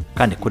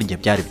kandi kuri njye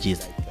byari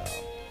byiza.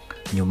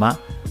 Nyuma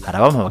hari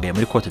abampamagaye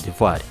muri Cote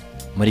d'Ivoire,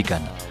 muri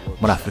Ghana,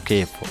 muri Afrika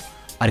y'Epfo,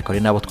 ariko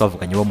ari nabo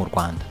twavuganye bo mu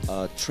Rwanda.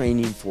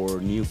 Training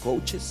for new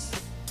coaches.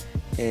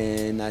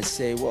 And I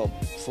say, well,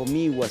 for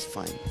me it was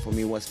fine. For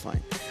me it was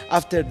fine.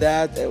 After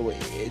that,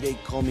 they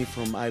call me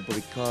from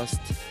Ivory Coast.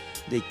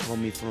 They call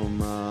me from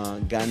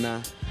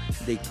Ghana.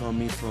 They call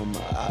me from.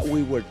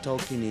 We were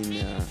talking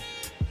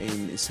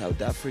in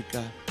South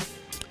Africa.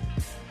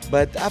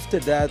 But after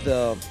that,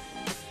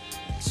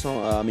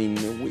 so I mean,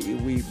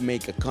 we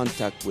make a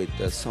contact with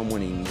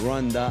someone in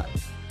Rwanda.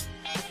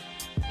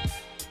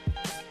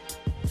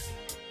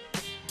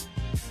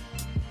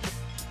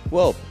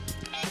 Well,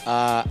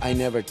 I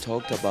never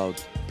talked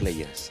about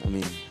players. I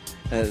mean,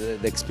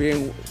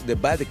 the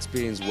bad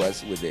experience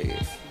was with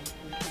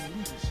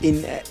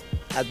in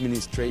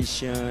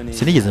administration.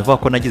 Sinigeze mvuga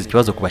ko nagize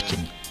ikibazo ku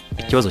bakinnyi.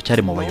 Ikibazo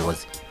cyari mu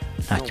bayobozi.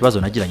 Nta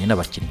kibazo nagiranye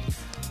n'abakinnyi.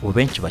 Ubu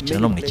benshi bakina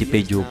no mu ikipe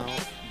y'igihugu.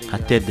 Nka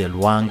Tede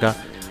Luanga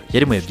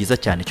yari mu byiza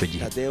cyane icyo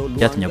gihe.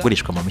 Byatumye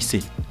agurishwa mu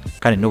Misiri.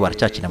 Kandi n'ubu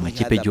aracyakina mu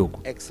ikipe y'igihugu.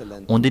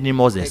 Undi ni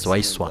Moses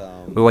Waiswa,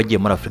 we wagiye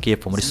muri Afrika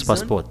y'Epfo muri Super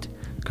Sport.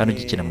 Kandi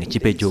ugikina mu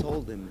ikipe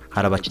y'igihugu.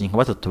 Hari abakinnyi nka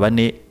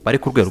 3-4 bari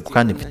ku rwego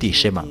kandi mfitiye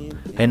ishema.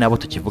 Hari nabo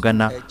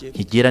tukivugana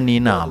higira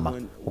n'inama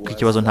uko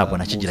ikibazo ntabwo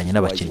nakigiranye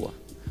n'abakinnyi.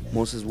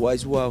 Moses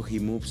Waiswa, he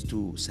moves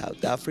to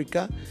South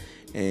Africa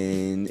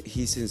and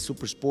he's in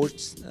Super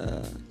Sports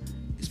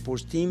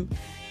sports team,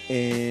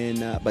 and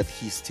but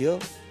he's still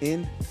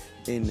in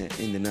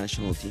the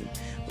national team.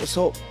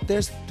 So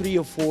there's 3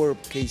 or 4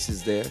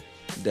 cases there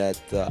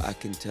that I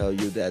can tell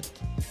you that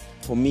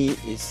for me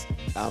is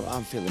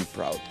I'm feeling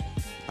proud.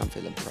 I'm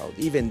feeling proud.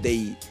 Even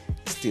they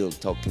still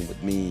talking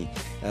with me,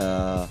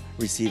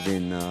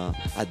 receiving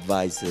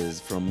advices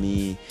from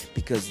me,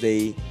 because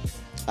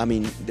I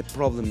mean, the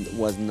problem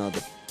was not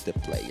the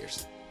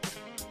players.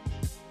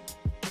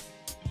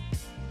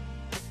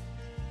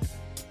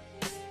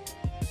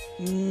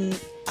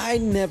 I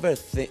never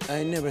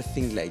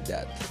think like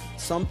that.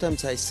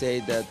 Sometimes I say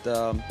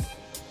that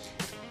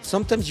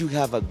sometimes you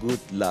have a good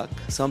luck,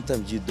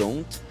 sometimes you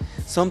don't.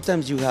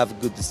 Sometimes you have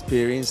good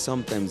experience,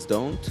 sometimes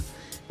don't.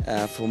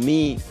 For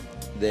me,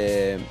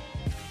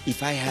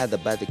 if I had a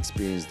bad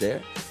experience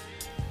there,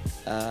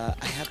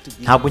 I have to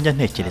be. Ntabwo njya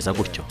ntekereza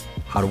gutyo.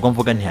 Hari ubwo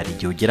mvuga nti hari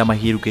igihe ugira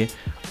amahirwe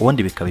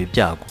ubundi bikaba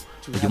ibyago.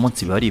 Uyu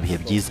munsi biba ari ibihe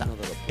byiza,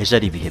 ejo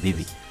ari ibihe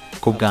bibi.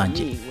 Ku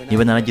bwanjye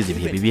niba naragize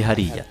ibihe bibi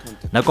hariya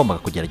nagombaga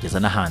kugerageza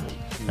n'ahandi.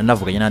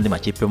 Nanavuganye n'andi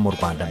makipe yo mu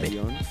Rwanda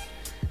mbere.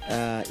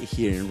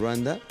 Here in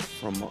Rwanda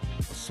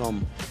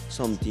from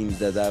some teams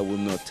that I will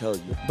not tell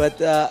you, but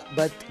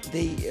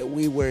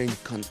we were in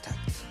contact.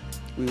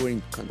 We were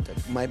in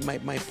contact.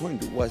 My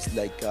point was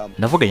like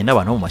navuganye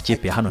n'abantu mu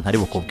makipe ya hano ntari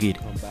bukubwire,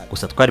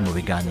 gusa twari mu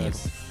biganiro.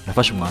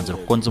 Nafashe umwanzuro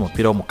kuko nzi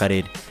umupira wo mu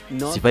karere,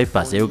 si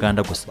Vipers ya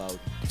Uganda gusa,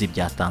 nzi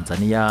bya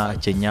Tanzania,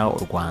 Kenya,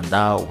 u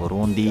Rwanda, u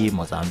Burundi,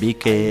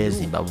 Mozambique,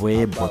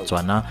 Zimbabwe,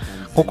 Botswana.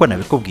 Nkuko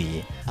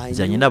nabikubwiye,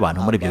 nzanye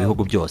n'abantu muri ibyo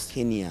bihugu byose.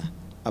 Kenya,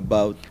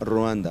 about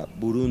Rwanda,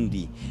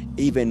 Burundi,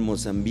 even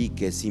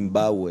Mozambique,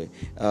 Zimbabwe,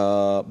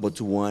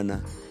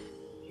 Botswana.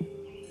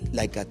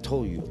 Like I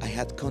told you, I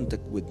had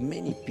contact with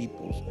many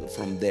people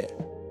from there.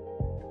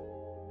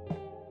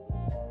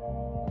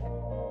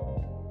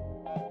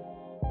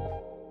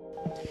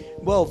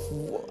 Well,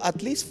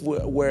 at least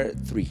we're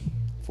 3.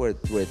 We're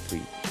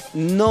 3.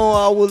 No,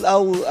 I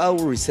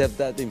will receive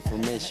that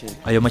information.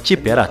 Ayo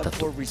makipe yari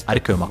 3,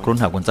 ariko ayo makuru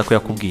ntabwo nza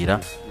kuyakubwira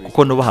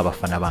kuko nubaha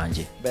abafana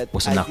banje.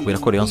 Gusa nakubwira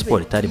ko Rayon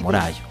Sport itari muri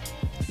ayo.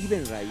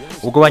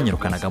 Ubwo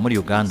banyirukanaga muri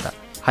Uganda,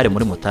 hari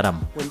muri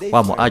Mutarama,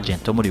 wa mu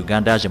agent wo muri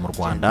Uganda yaje mu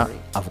Rwanda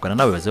avugana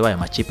n'abayobozi b'aya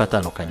makipe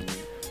atandukanye.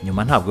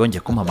 Nyuma ntabwo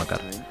yongeye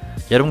kumpamagara.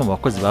 Yari umwe mu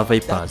bakozi ba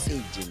Vipers.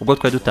 Ubwo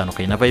twari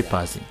dutandukanye na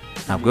Vipers,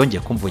 ntabwo yongeye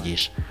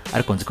kumvugisha,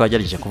 ariko nzi ko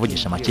yagerageje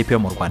kuvugisha amakipe yo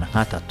mu Rwanda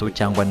nka 3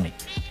 cyangwa 4.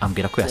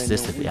 Ambwira ko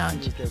yasese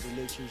yanjye.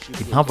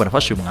 Impamvu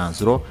nafashe uyu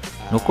mwanzuro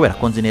ni ukubera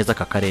ko nzi neza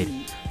aka karere,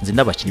 nzi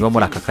n'abakinnyi bo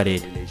muri aka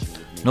karere.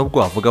 Nubwo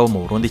wavuga bo mu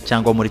Burundi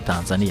cyangwa muri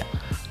Tanzania,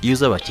 iyo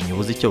uzi abakinnyi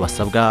ubuze icyo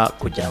basabwa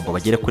kugira ngo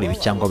bagere kuri ibi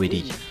cyangwa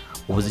biriya,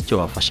 ubuze icyo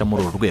bafasha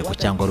muri uru rwego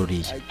cyangwa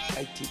ruriya.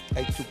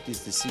 I took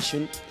this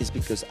decision is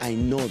because I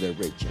know the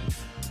region.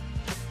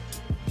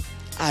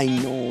 I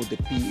know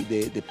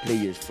the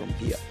players from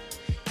here.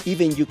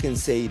 Even you can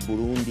say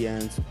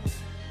Burundians,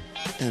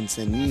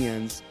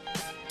 Tanzanians,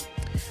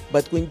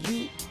 but when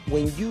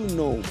you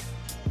know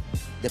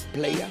the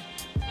player,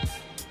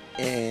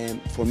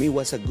 and for me it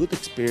was a good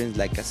experience,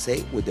 like I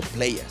say, with the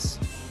players.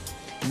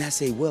 And I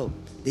say, well,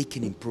 they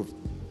can improve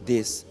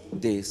this,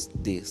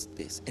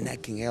 and I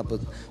can help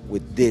it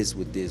with this.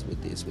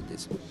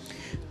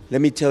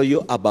 Let me tell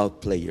you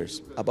about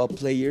players.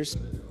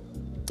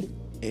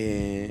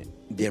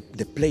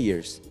 The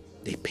players,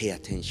 they pay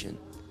attention.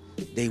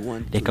 They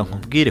want. Reka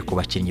nkubwire ku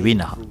bakinnyi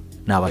b'inaha,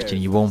 ni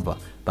abakinnyi bumva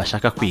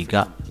bashaka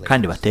kwiga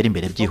kandi batera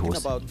imbere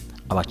byihuse.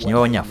 Abakinnyi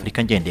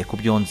b'Abanyafurika ngendeye ku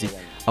byonzi,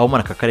 abo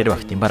muri aka karere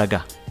bafite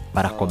imbaraga,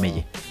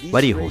 barakomeye,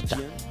 barihuta,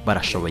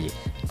 barashoboye,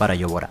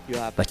 barayobora,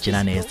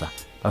 bakina neza,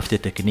 bafite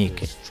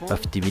tekinike,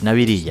 bafite ibi na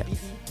biriya.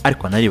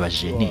 Ariko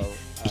naribajije nti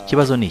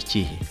ikibazo ni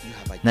ikihe?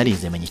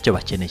 Narize menya icyo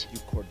bakeneye.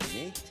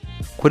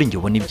 Kuri njye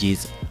ubu ni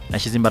byiza,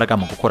 nashyize imbaraga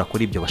mu gukora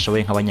kuri ibyo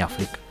bashoboye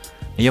nk'Abanyafurika.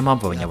 Niyo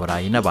mpamvu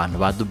Abanyaburayi n'abantu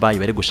ba Dubai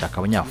bari gushaka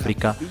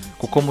Abanyafurika,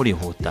 kuko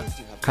murihuta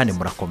kandi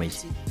murakomeye.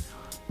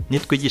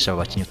 Nitwigisha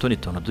aba bakinnyi utundi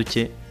tuntu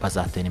duke,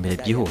 bazatera imbere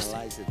byihuse.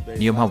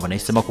 Niyo mpamvu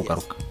nahisemo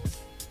kugaruka.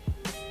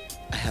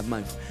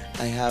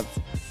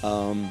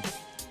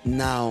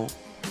 Now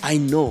I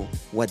know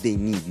what they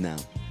need now.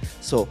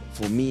 So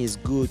for me it's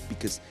good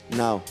because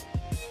now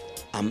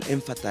I'm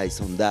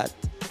emphasized on that,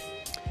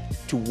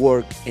 to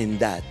work in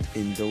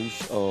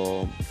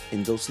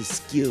those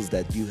skills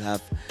that you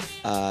have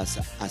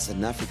as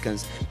an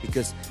Africans,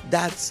 because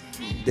that's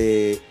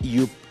the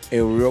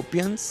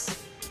Europeans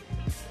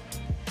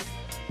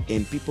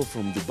and people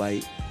from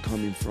Dubai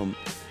coming from.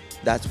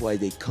 That's why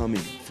they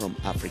coming from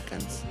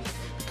Africans,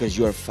 because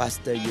you are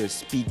faster, you are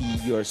speedy,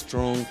 you are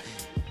strong.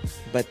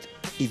 But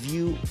if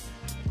you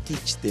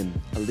teach them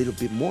a little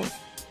bit more,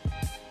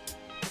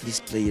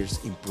 these players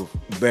improve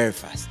very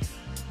fast.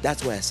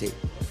 That's why I say,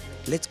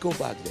 let's go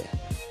back there.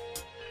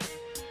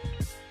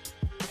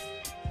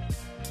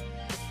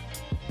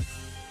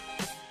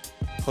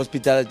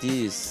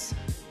 Hospitality is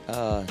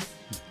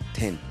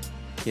 10.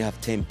 You have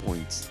 10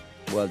 points.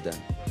 Well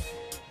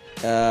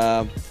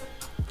done.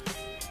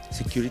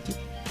 Security.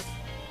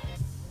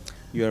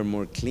 You are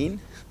more clean.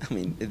 I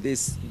mean,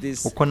 this.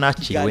 Uko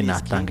nakiriwe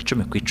natanga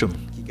 10 ku 10.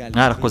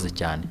 Mwarakoze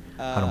cyane.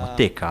 Hari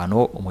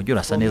umutekano, umujyi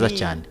urasa neza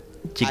cyane.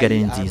 Kigali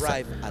ni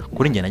nziza.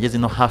 Kuri njye nageze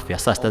no hafi ya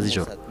saa 6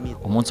 z'ijoro.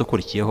 Umunsi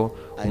ukurikiyeho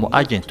umu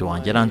agent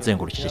wanjye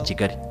yaranzengurukije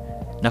Kigali.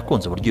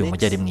 Nakunze uburyo uyu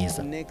mujyi ari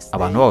mwiza.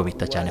 Abantu babo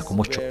bita cyane ku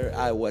muco.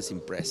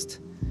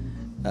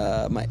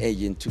 My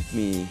agent took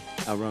me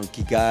around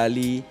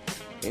Kigali,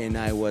 and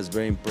I was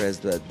very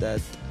impressed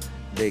that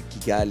the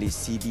Kigali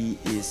city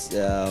is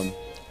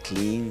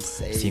clean,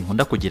 safe.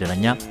 Sinkunda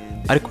kugereranya,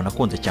 ariko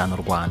nakunze cyane u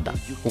Rwanda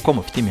kuko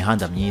mufite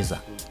imihanda myiza,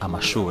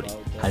 amashuri,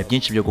 hari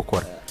byinshi byo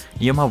gukora.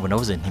 Niyo mpamvu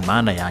navuze nti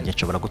Mana yanjye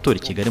nshobora gutura i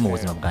Kigali mu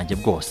buzima bwanjye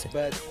bwose,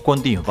 kuko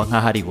ndiyumva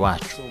nk'aho ari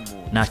iwacu,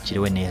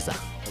 nakiriwe neza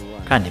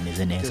kandi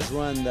meze neza.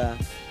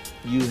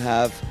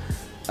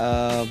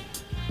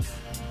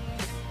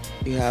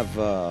 You have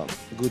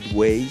good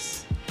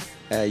ways,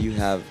 you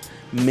have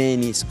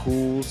many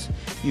schools,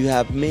 you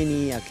have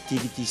many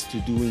activities to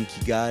do in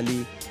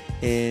Kigali,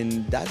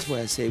 and that's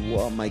why I say,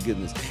 wow, my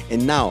goodness.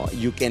 And now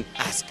you can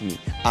ask me,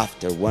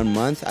 after 1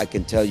 month, I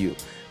can tell you,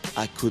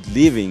 I could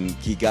live in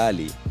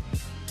Kigali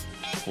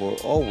for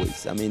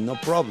always. I mean, no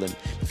problem,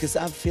 because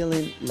I'm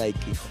feeling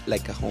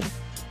like a home.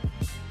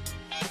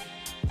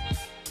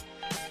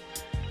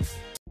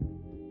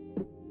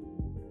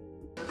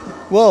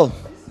 Well,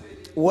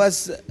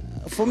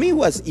 for me, it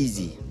was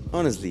easy,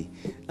 honestly.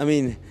 I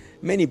mean,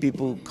 many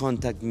people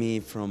contact me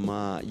from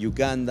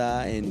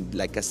Uganda, and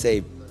like I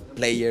say,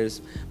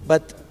 players.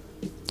 But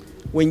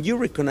when you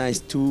recognize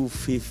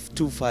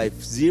 250,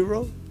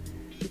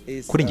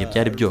 kuri njye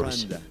byari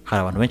byoroshye.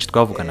 Hari abantu benshi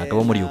twavuganaga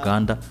bo muri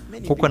Uganda,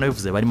 kuko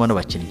nabivuze barimo no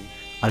bakinnyi.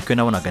 Ariko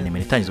nabonaga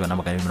nimero itangizwa na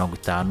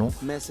 250,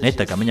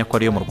 nahitaga amenya ko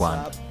ari yo mu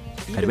Rwanda.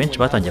 Hari benshi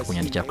batangiye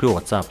kunyandikira kuri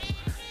WhatsApp,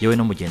 yewe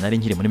no mu gihe nari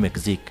nkiri muri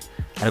Mexique.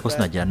 Ariko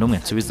sinagira n'umwe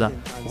nsubiza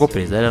kuko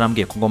perezida yari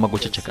arambwiye ko ngomba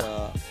guceceka,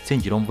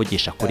 singira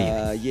umvugisha kuri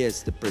ibi.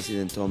 Yes, the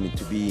president told me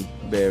to be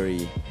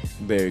very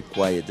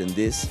quiet in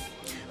this,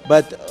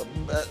 but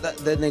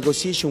the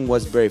negotiation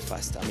was very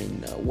fast. I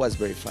mean, was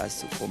very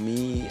fast for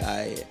me.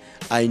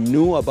 I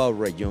knew about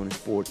Rayon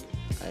sport.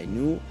 I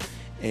knew,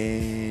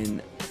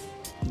 and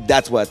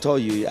that's what I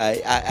told you.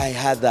 I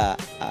had a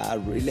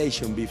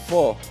relation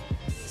before.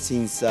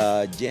 Since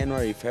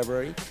January,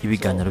 February.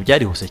 Ibiganiro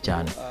byarihuse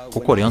cyane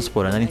kuko Rayon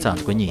Sport nari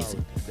nsanzwe nyizi,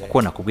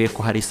 kuko nakubwiye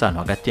ko hari isano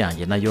hagati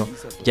yanjye nayo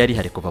ryari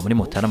hari kuva muri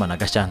Mutarama na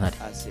Gashyantare.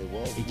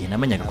 Igihe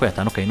namenyaga ko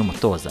yatandukanye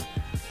n'umutoza,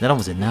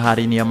 naravuze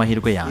ntahari niyo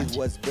amahirwe yanjye,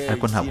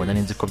 ariko ntabwo nari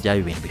nzi ko byaba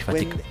ibintu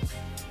bifatika.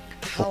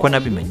 Uko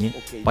nabimenye,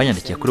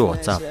 banyandikiye kuri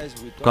WhatsApp,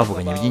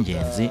 twavuganye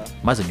by'ingenzi,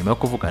 maze nyuma yo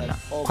kuvugana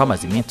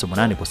kwamaze iminsi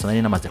 8 gusa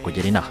nari namaze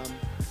kugera inaha.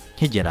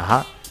 Nkigera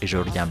aha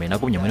ijoro rya mbere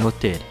nagumye muri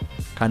hoteli,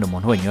 kandi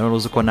umuntu wenyine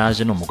uzi ko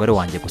naje n'umugore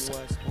wanjye gusa,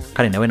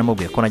 kandi nawe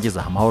namubwiye ko nageze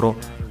aha amahoro,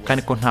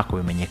 kandi ko nta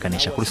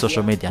kubimenyekanisha kuri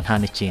social media nta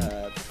n'ikindi.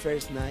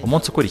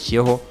 Umunsi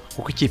ukurikiyeho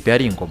kuko ikipe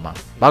yari ingoma,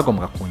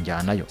 bagombaga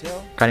kunjyanayo,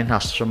 kandi nta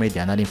social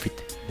media nari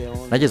mfite.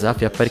 Nageze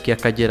hafi ya pariki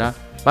y'Akagera,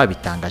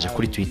 babitangaje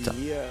kuri Twitter,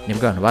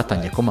 nibwo abantu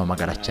batangiye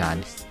kumpamagara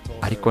cyane,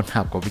 ariko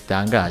ntabwo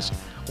bitangaje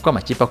kuko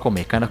amakipe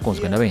akomeye kandi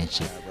akunzwe na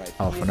benshi,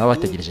 abafana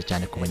bategereje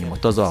cyane kumenya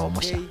umutoza wabo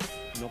mushya.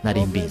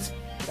 Nari mbizi.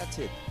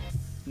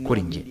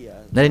 kuri njye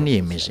nari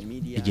niyemeje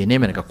igihe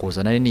nemeraga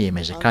kuza nari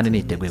niyemeje kandi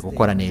niteguye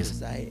gukora neza.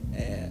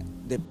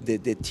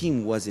 The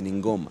team was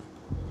in Ngoma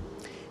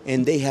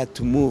and they had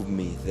to move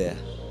me there.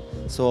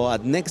 So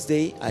at next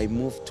day I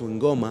moved to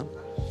Ngoma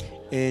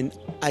and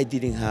I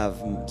didn't have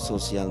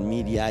social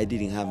media, I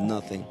didn't have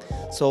nothing.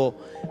 So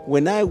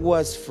when I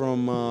was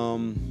from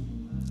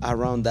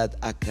around that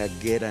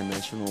Akagera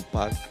National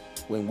Park,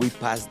 when we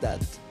passed that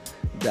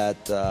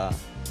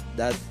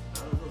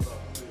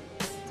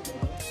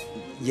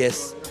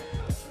yes,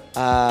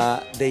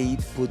 they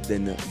put the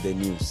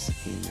news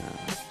in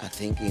I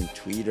think in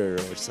Twitter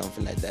or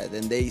something like that,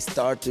 and they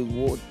start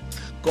to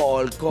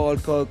call.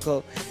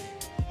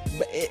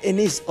 And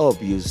it's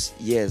obvious,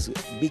 yes,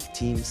 big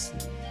teams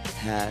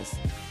has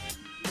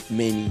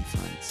many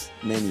fans,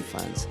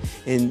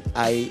 and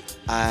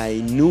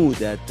I knew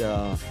that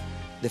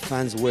the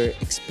fans were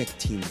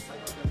expecting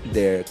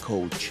their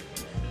coach,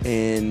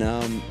 and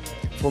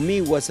for me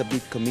it was a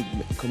bit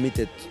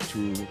committed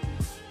to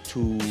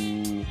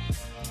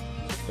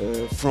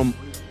from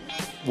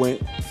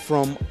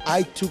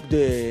I took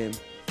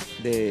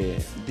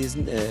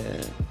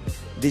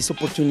this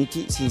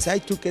opportunity. Since I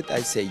took it,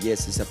 I say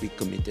yes, it's a bit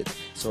committed,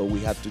 so we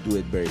have to do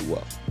it very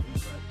well.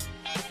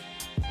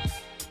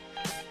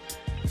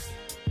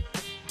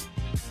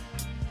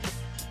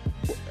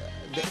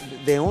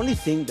 The only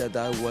thing that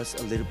I was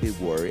a little bit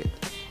worried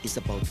is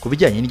about ku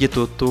bijyanye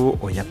n'igitutu.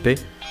 Oya pe,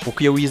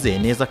 kuko iyo wizeye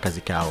neza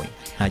akazi kawe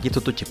nta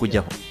gitutu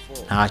kikujyaho,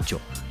 ntacyo.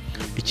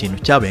 Ikintu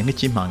cyabaye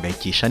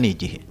nk'ikimpangayikisha ni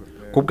igihe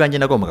ku bwanjye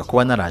nagombaga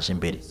kuba naraje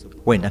mbere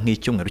wenda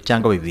nk'icyumweru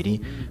cyangwa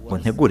bibiri ngo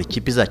ntegure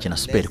ikipe izakina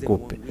Super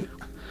Coupe,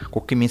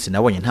 kuko iminsi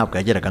nabonye ntabwo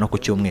yageraga no ku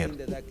cyumweru.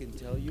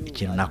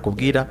 Ikintu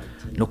nakubwira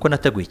ni uko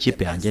nateguye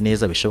ikipe yanjye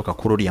neza bishoboka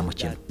kuri uriya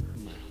mukino.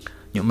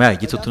 Nyuma y'aho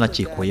igitutu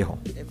nakikuyeho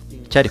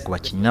cyari ku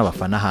bakinnyi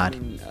n'abafana ahari.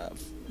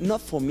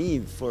 Not for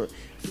me,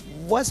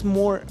 was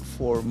more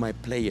for my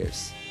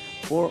players,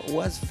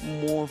 was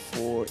more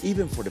for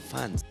even for the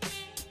fans.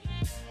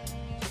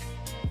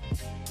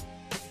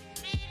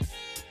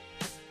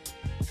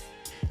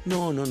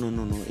 No.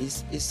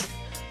 It's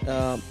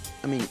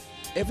I mean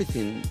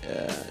everything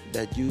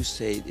that you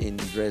said in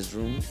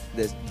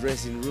the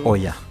dressing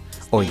room.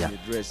 Oya,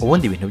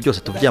 ubundi ibintu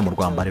byose tuvugira mu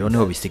rwambariro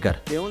niho bisigara.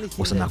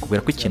 Gusa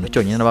nakubwira ko ikintu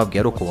cyonyine nababwiye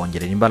ari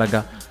ukubongerera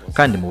imbaraga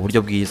kandi mu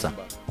buryo bwiza,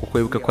 kuko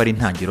wibuke ko ari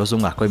intangiriro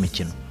z'umwaka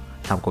w'imikino.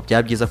 Ntabwo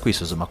byaba byiza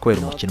kwisuzuma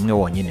kubera umukino umwe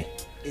wonyine,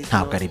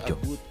 ntabwo ari byo.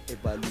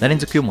 Nari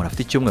nzi ko iyo umuntu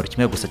afite icyumweru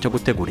kimwe gusa cyo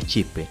gutegura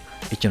ikipe,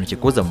 ikintu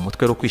kikuza mu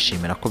mutwe ari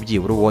ukwishimira ko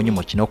byibura ubonye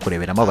umukino wo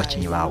kureberamo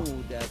abakinnyi bawe.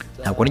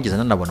 Ntabwo nigeze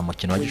nanabona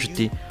umukino wa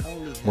gishuti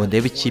ngo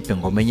ndebe ikipe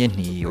ngo menye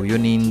nti uyu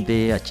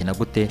ninde akina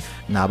gute,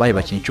 nabaye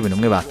bakinnyi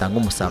 11 batanga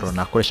umusaruro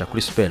nakoresha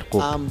kuri Super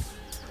Coupe.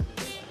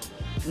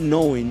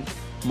 Knowing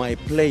my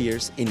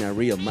players in a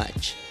real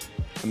match.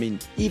 I mean,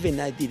 even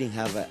I didn't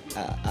have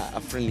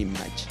a friendly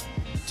match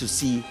to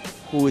see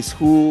who is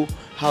who,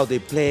 how they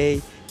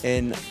play,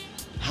 and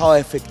how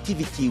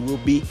effectivity will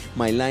be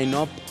my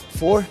lineup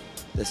for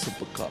the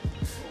Super Cup.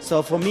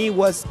 So for me it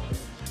was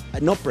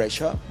no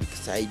pressure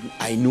because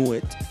I knew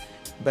it,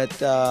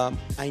 but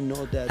I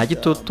know that nta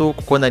gitutu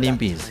kuko nari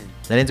mbizi.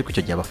 Nari nzi ko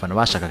icyo gihe abafana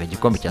bashakaga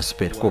igikombe cya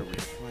Super Coupe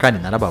kandi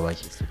narababaye,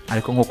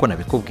 ariko nk'uko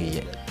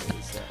nabikubwiye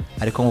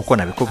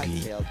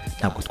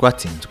ntabwo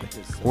twatsinzwe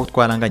kuko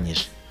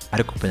twaranganyije,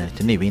 ariko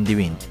penalty ni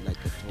ibindi.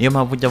 Niyo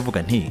mpamvu njya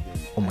mvuga nti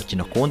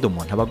umukino ku wundi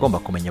umuntu aba agomba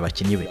kumenya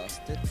abakinnyi be.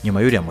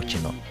 Nyuma y'uriya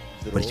mukino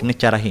buri kimwe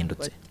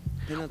cyarahindutse.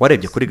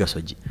 Warebye kuri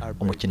Gasogi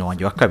umukino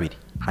wanjye wa kabiri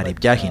hari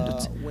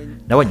ibyahindutse.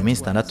 Nabonye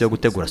iminsi 6 yo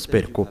gutegura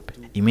Super Coupe,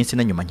 iminsi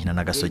na nyuma nkina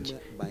na Gasogi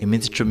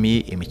iminsi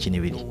 10, imikino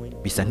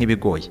 2 bisa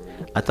nk'ibigoye.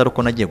 Atari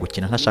uko nagiye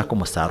gukina ntashaka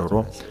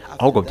umusaruro,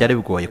 ahubwo byari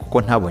bigoye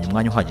kuko ntabonye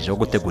umwanya uhagije wo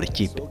gutegura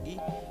ikipe.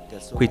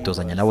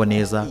 Kwitozanya nabo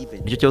neza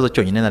nicyo kibazo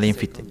cyonyine nari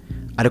mfite,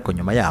 ariko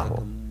nyuma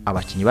yaho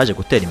abakinnyi baje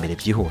gutera imbere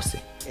byihuse,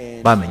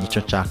 bamenye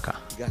icyo nshaka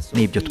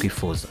n'ibyo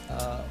twifuza.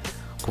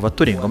 Kuva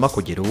turi Ngoma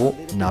kugera ubu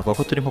navuga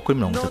ko turi nko kuri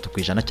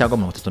 30% cyangwa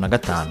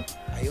 35%.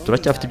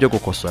 Turacyafite ibyo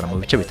gukosora mu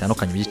bice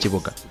bitandukanye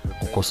by'ikibuga,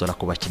 gukosora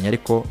ku bakinnyi,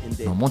 ariko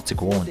ni umunsi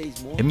ku wundi,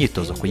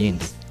 imyitozo ku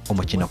yindi,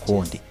 umukino ku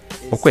wundi,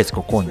 ukwezi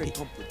ku kundi,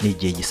 ni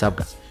igihe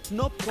gisabwa.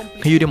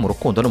 Nk'iyo uri mu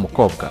rukundo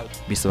n'umukobwa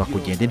bisaba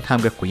kugenda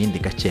intambwe ku yindi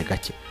gake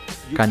gake,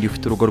 kandi iyo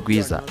ufite urugo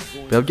rwiza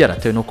biba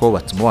byaratewe n'uko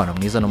wubatse umubano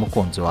mwiza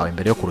n'umukunzi wawe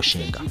mbere yo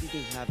kurushinga.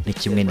 Ni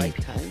kimwe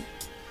n'ibi.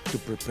 To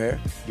prepare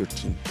your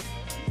team,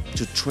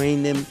 to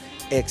train them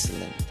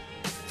excellent.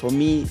 For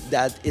me,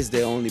 that is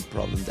the only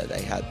problem that I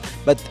had.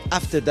 But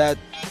after that,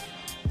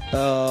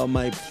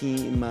 my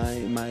team,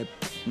 my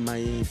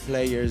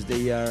players,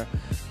 they are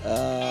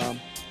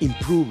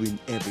improving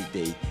every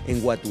day.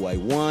 And what do I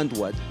want?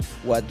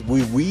 What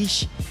we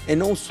wish?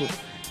 And also,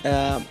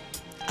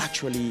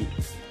 actually,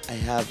 I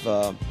have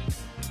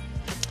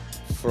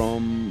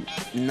from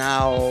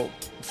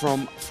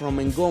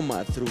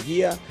Ngoma through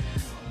here,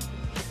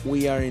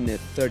 we are in a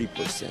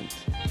 30%.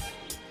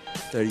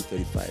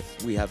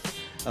 30-35. We have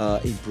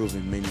improved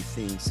in many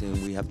things, and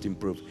we have to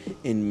improve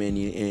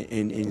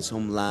in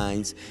some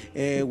lines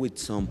with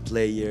some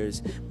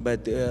players.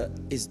 But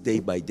it's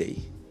day by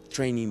day.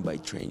 training by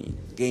training,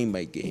 game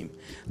by game,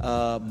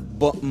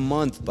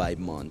 month by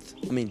month.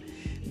 I mean,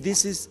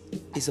 this is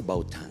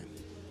about time.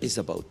 It's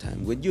about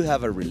time. When you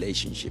have a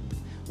relationship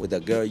with a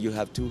girl, you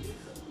have to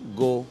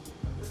go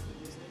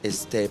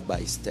step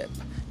by step,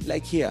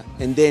 like here.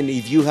 And then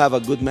if you have a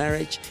good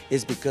marriage,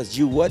 it's because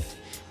you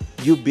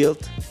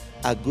built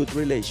a good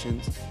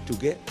relation to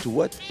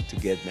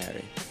get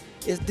married.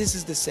 This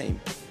is the same,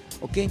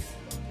 okay?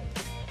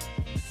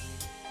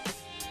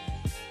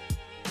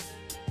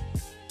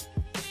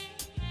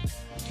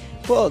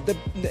 Well, the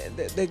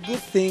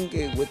good thing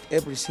with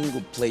every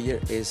single player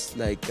is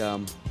like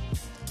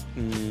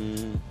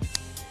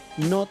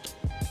not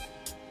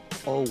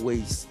all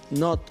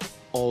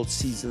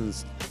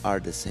seasons are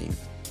the same.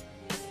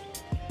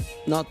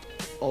 Not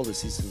all the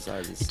seasons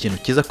are the same. Ikintu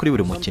kiza kuri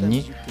buri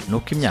mukinnyi ni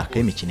uko imyaka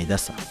y'imikino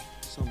idasa.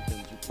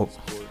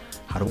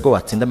 Hari ubwo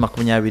watsinda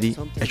 20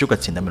 ejo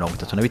ugatsinda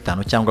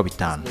 35 cyangwa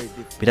 5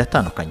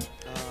 biratandukanye.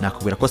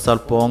 Nakubwira ko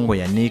Salpongo,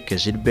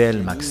 Yannick,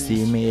 Gilbert,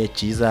 Maxime,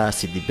 Chiza,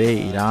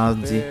 Sidibe,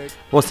 Iranzi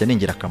bose ni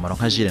ingirakamaro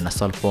nka Gilles na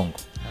Salpongo.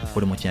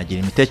 Buri mukinnyi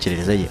agira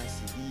imitekerereze ye.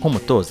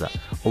 Nk'umutoza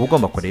uba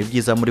ugomba kureba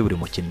ibyiza muri buri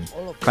mukinnyi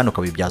kandi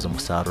ukabibyaza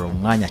umusaruro mu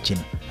mwanya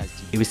akina.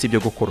 Ibi si byo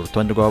gukora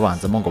urutonde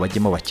rw'ababanzamo ngo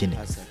bajyemo bakine,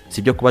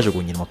 si byo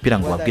kubajugunyira umupira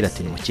ngo babwire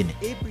ati nimukine.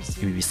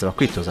 Ibi bisaba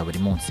kwitoza buri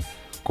munsi,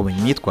 kumenya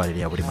imyitwarire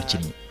ya buri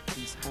mukinnyi.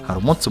 Hari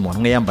umunsi umuntu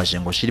umwe yambaje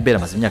ngo Gilbert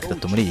amaze imyaka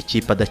 3 muri iyi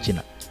kipe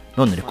adakina,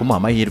 none uri kumuha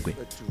amahirwe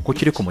kuko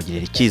uri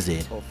kumugirira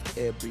icyizere.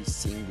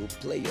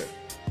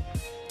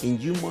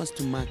 And you must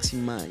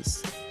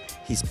maximize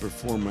his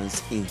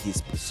performance in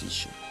his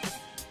position.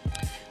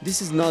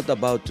 This is not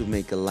about to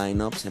make a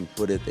lineups and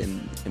put it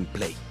in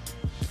play.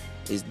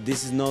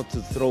 This is not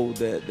to throw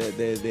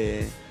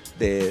the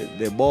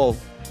ball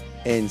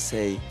and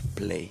say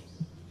play.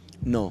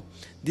 No,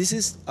 this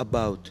is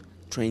about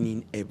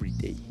training every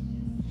day.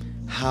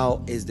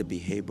 How is the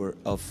behavior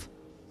of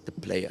the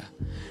player?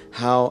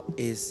 How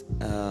is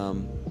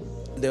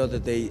the other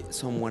day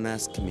someone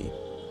asked me,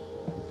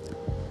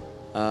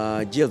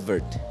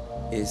 Gilbert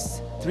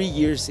is 3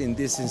 years in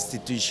this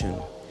institution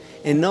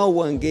and no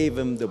one gave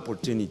him the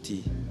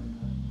opportunity.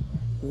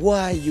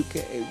 Why you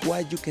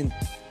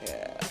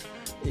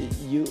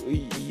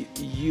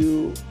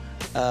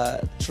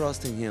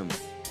trust in him?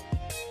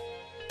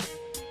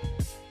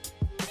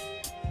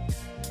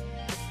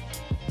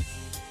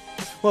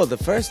 Well, the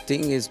first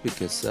thing is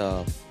because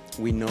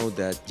we know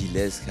that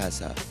Gilles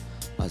has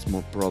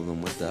more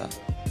problem with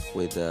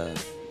the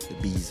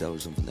visa or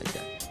something like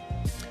that.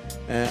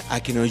 I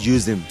cannot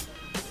use him.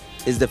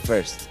 It's the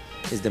first.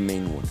 It's the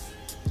main one.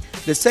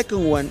 The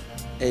second one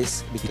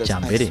is because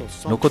icyambere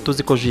nuko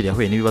tuzi ko Jules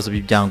yahuye n'ibibazo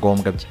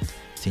by'ibyangombwa bye,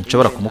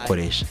 sinshobora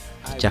kumukoresha.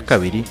 Icya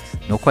kabiri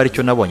nuko ari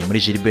cyo nabonye muri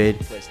Gilbert,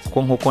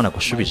 kuko nkuko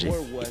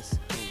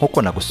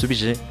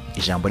nagusubije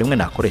ijambo rimwe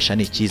nakoresha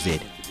ni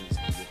icyizere.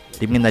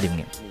 Rimwe na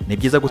rimwe ni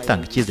byiza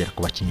gutanga icyizere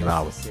ku bakinnyi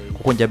bawe,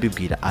 kuko njya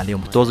bibwira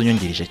Rayon mutoza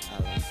unyungirije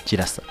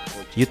kirasa.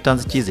 Iyo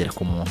utanze icyizere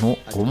ku muntu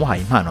uba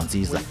umuhaye impano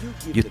nziza.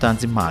 Iyo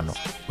utanze impano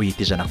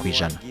uyita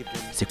 100%.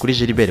 Si kuri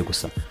Gilbert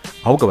gusa,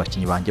 ahubwo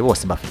abakinnyi banjye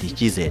bose mbafitiye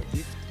icyizere,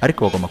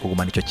 ariko bagomba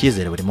kugumana icyo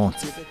cyizere buri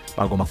munsi.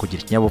 Bagomba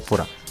kugira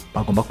ikinyabupfura,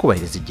 bagomba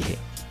kubahiriza igihe,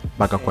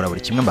 bagakora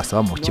buri kimwe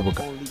mbasaba mu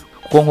kibuga,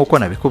 kuko nkuko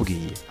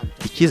nabikubwiye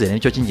icyizere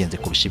nicyo cy'ingenzi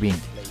kurusha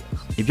ibindi.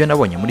 Ibyo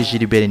nabonye muri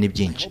Gilbert ni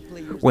byinshi,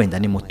 wenda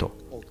ni muto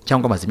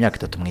cyangwa amaze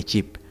imyaka 3 mu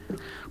ikipe,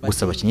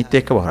 gusa abakinnyi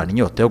iteka bahorana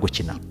inyota yo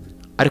gukina.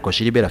 Ariko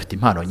Gilbert afite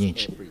impano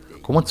nyinshi.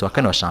 Ku munsi wa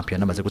 4 wa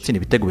shampiyona amaze gutsinda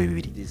ibitego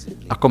 2.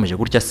 Akomeje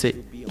gutya se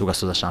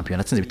tugasoza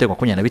shampiyona atsinze ibitego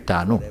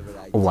 25,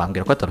 ubu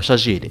wambwira ko atarusha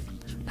Gilles?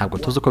 Ntabwo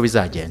tuzi uko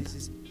bizagenda.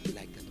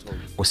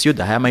 Gusa iyo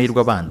udahaye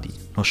amahirwe abandi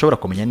ntushobora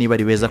kumenya niba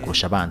ari beza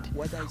kurusha abandi.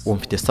 Ubu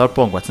mfite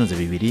Salpongo watsinze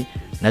 2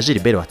 na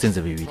Gilbert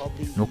watsinze 2.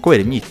 Ni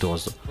ukubera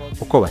imyitozo,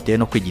 uko bateye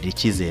no kwigirira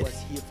icyizere.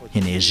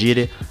 Nkeneye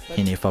Gilles,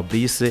 nkeneye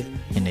Fabrice,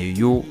 nkeneye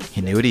Yu,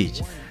 nkeneye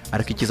Uriye.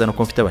 Ariko ikiza no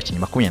ko mfite abakinnyi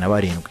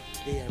 27.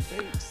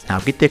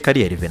 Ntabwo iteka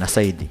ari Herve na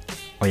Saidi.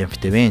 Oya,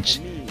 mfite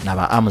benshi,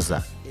 naba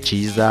Amza,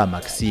 Chiza,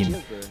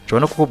 Maxime. Nshobora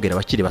no kukubwira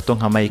abakiri bato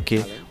nka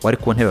Mike wari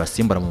ku ntebe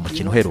basimbura mu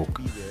mukino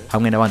uheruka,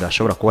 hamwe n'abandi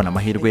bashobora kubona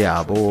amahirwe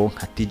yabo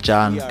nka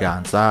Tijan,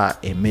 Ganza,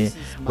 Eme.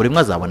 Buri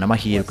mwe azabona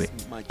amahirwe,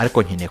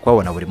 ariko nkeneye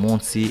kubabona buri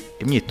munsi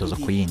imyitozo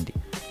ku yindi,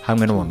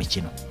 hamwe no mu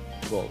mikino.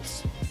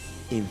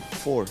 In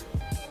 4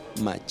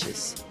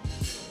 matches.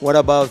 What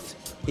about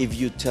if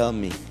you tell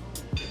me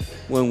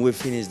when we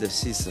finish the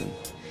season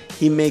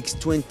he makes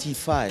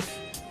 25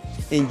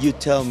 and you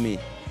tell me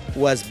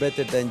was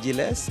better than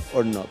Gilles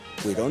or not?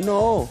 We don't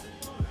know.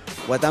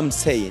 What I'm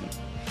saying,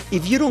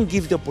 if you don't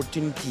give the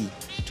opportunity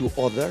to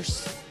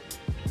others,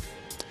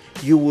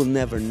 you will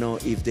never know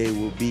if they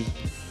will be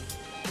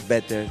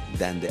better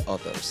than the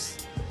others.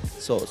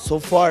 So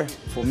far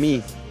for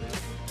me,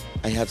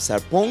 I have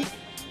Sarpong,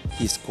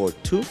 he scored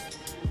 2.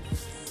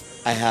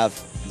 I have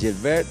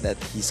Gilbert that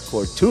he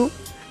scored 2.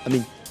 I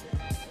mean,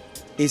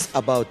 it's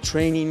about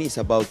training, it's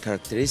about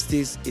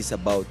characteristics, it's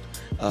about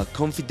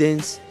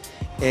confidence.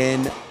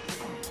 And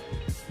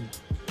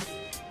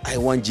I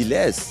want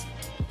Gilles,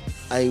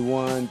 I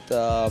want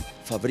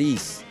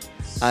Fabrice.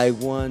 I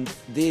want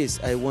this,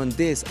 I want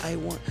this, I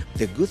want.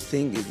 The good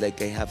thing is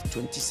like I have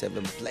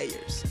 27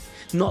 players.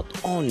 Not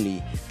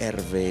only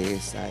Hervé,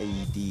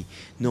 Saidi,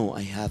 no,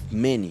 I have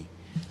many.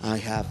 I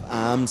have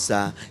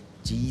Amsa,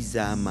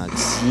 Giza,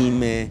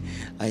 Maxime,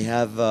 I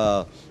have,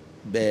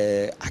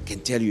 I can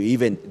tell you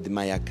even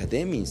my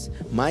academies.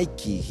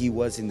 Mikey, he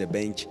was in the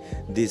bench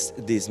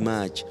this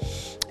match.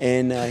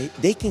 And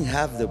they can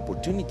have the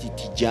opportunity.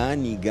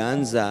 Tijani,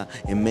 Ganza,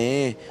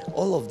 Eme,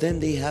 all of them,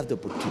 they have the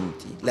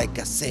opportunity. Like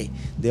I say,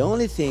 the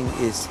only thing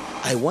is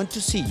I want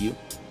to see you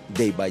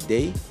day by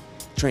day,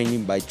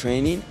 training by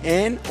training,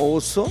 and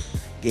also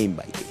game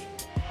by game.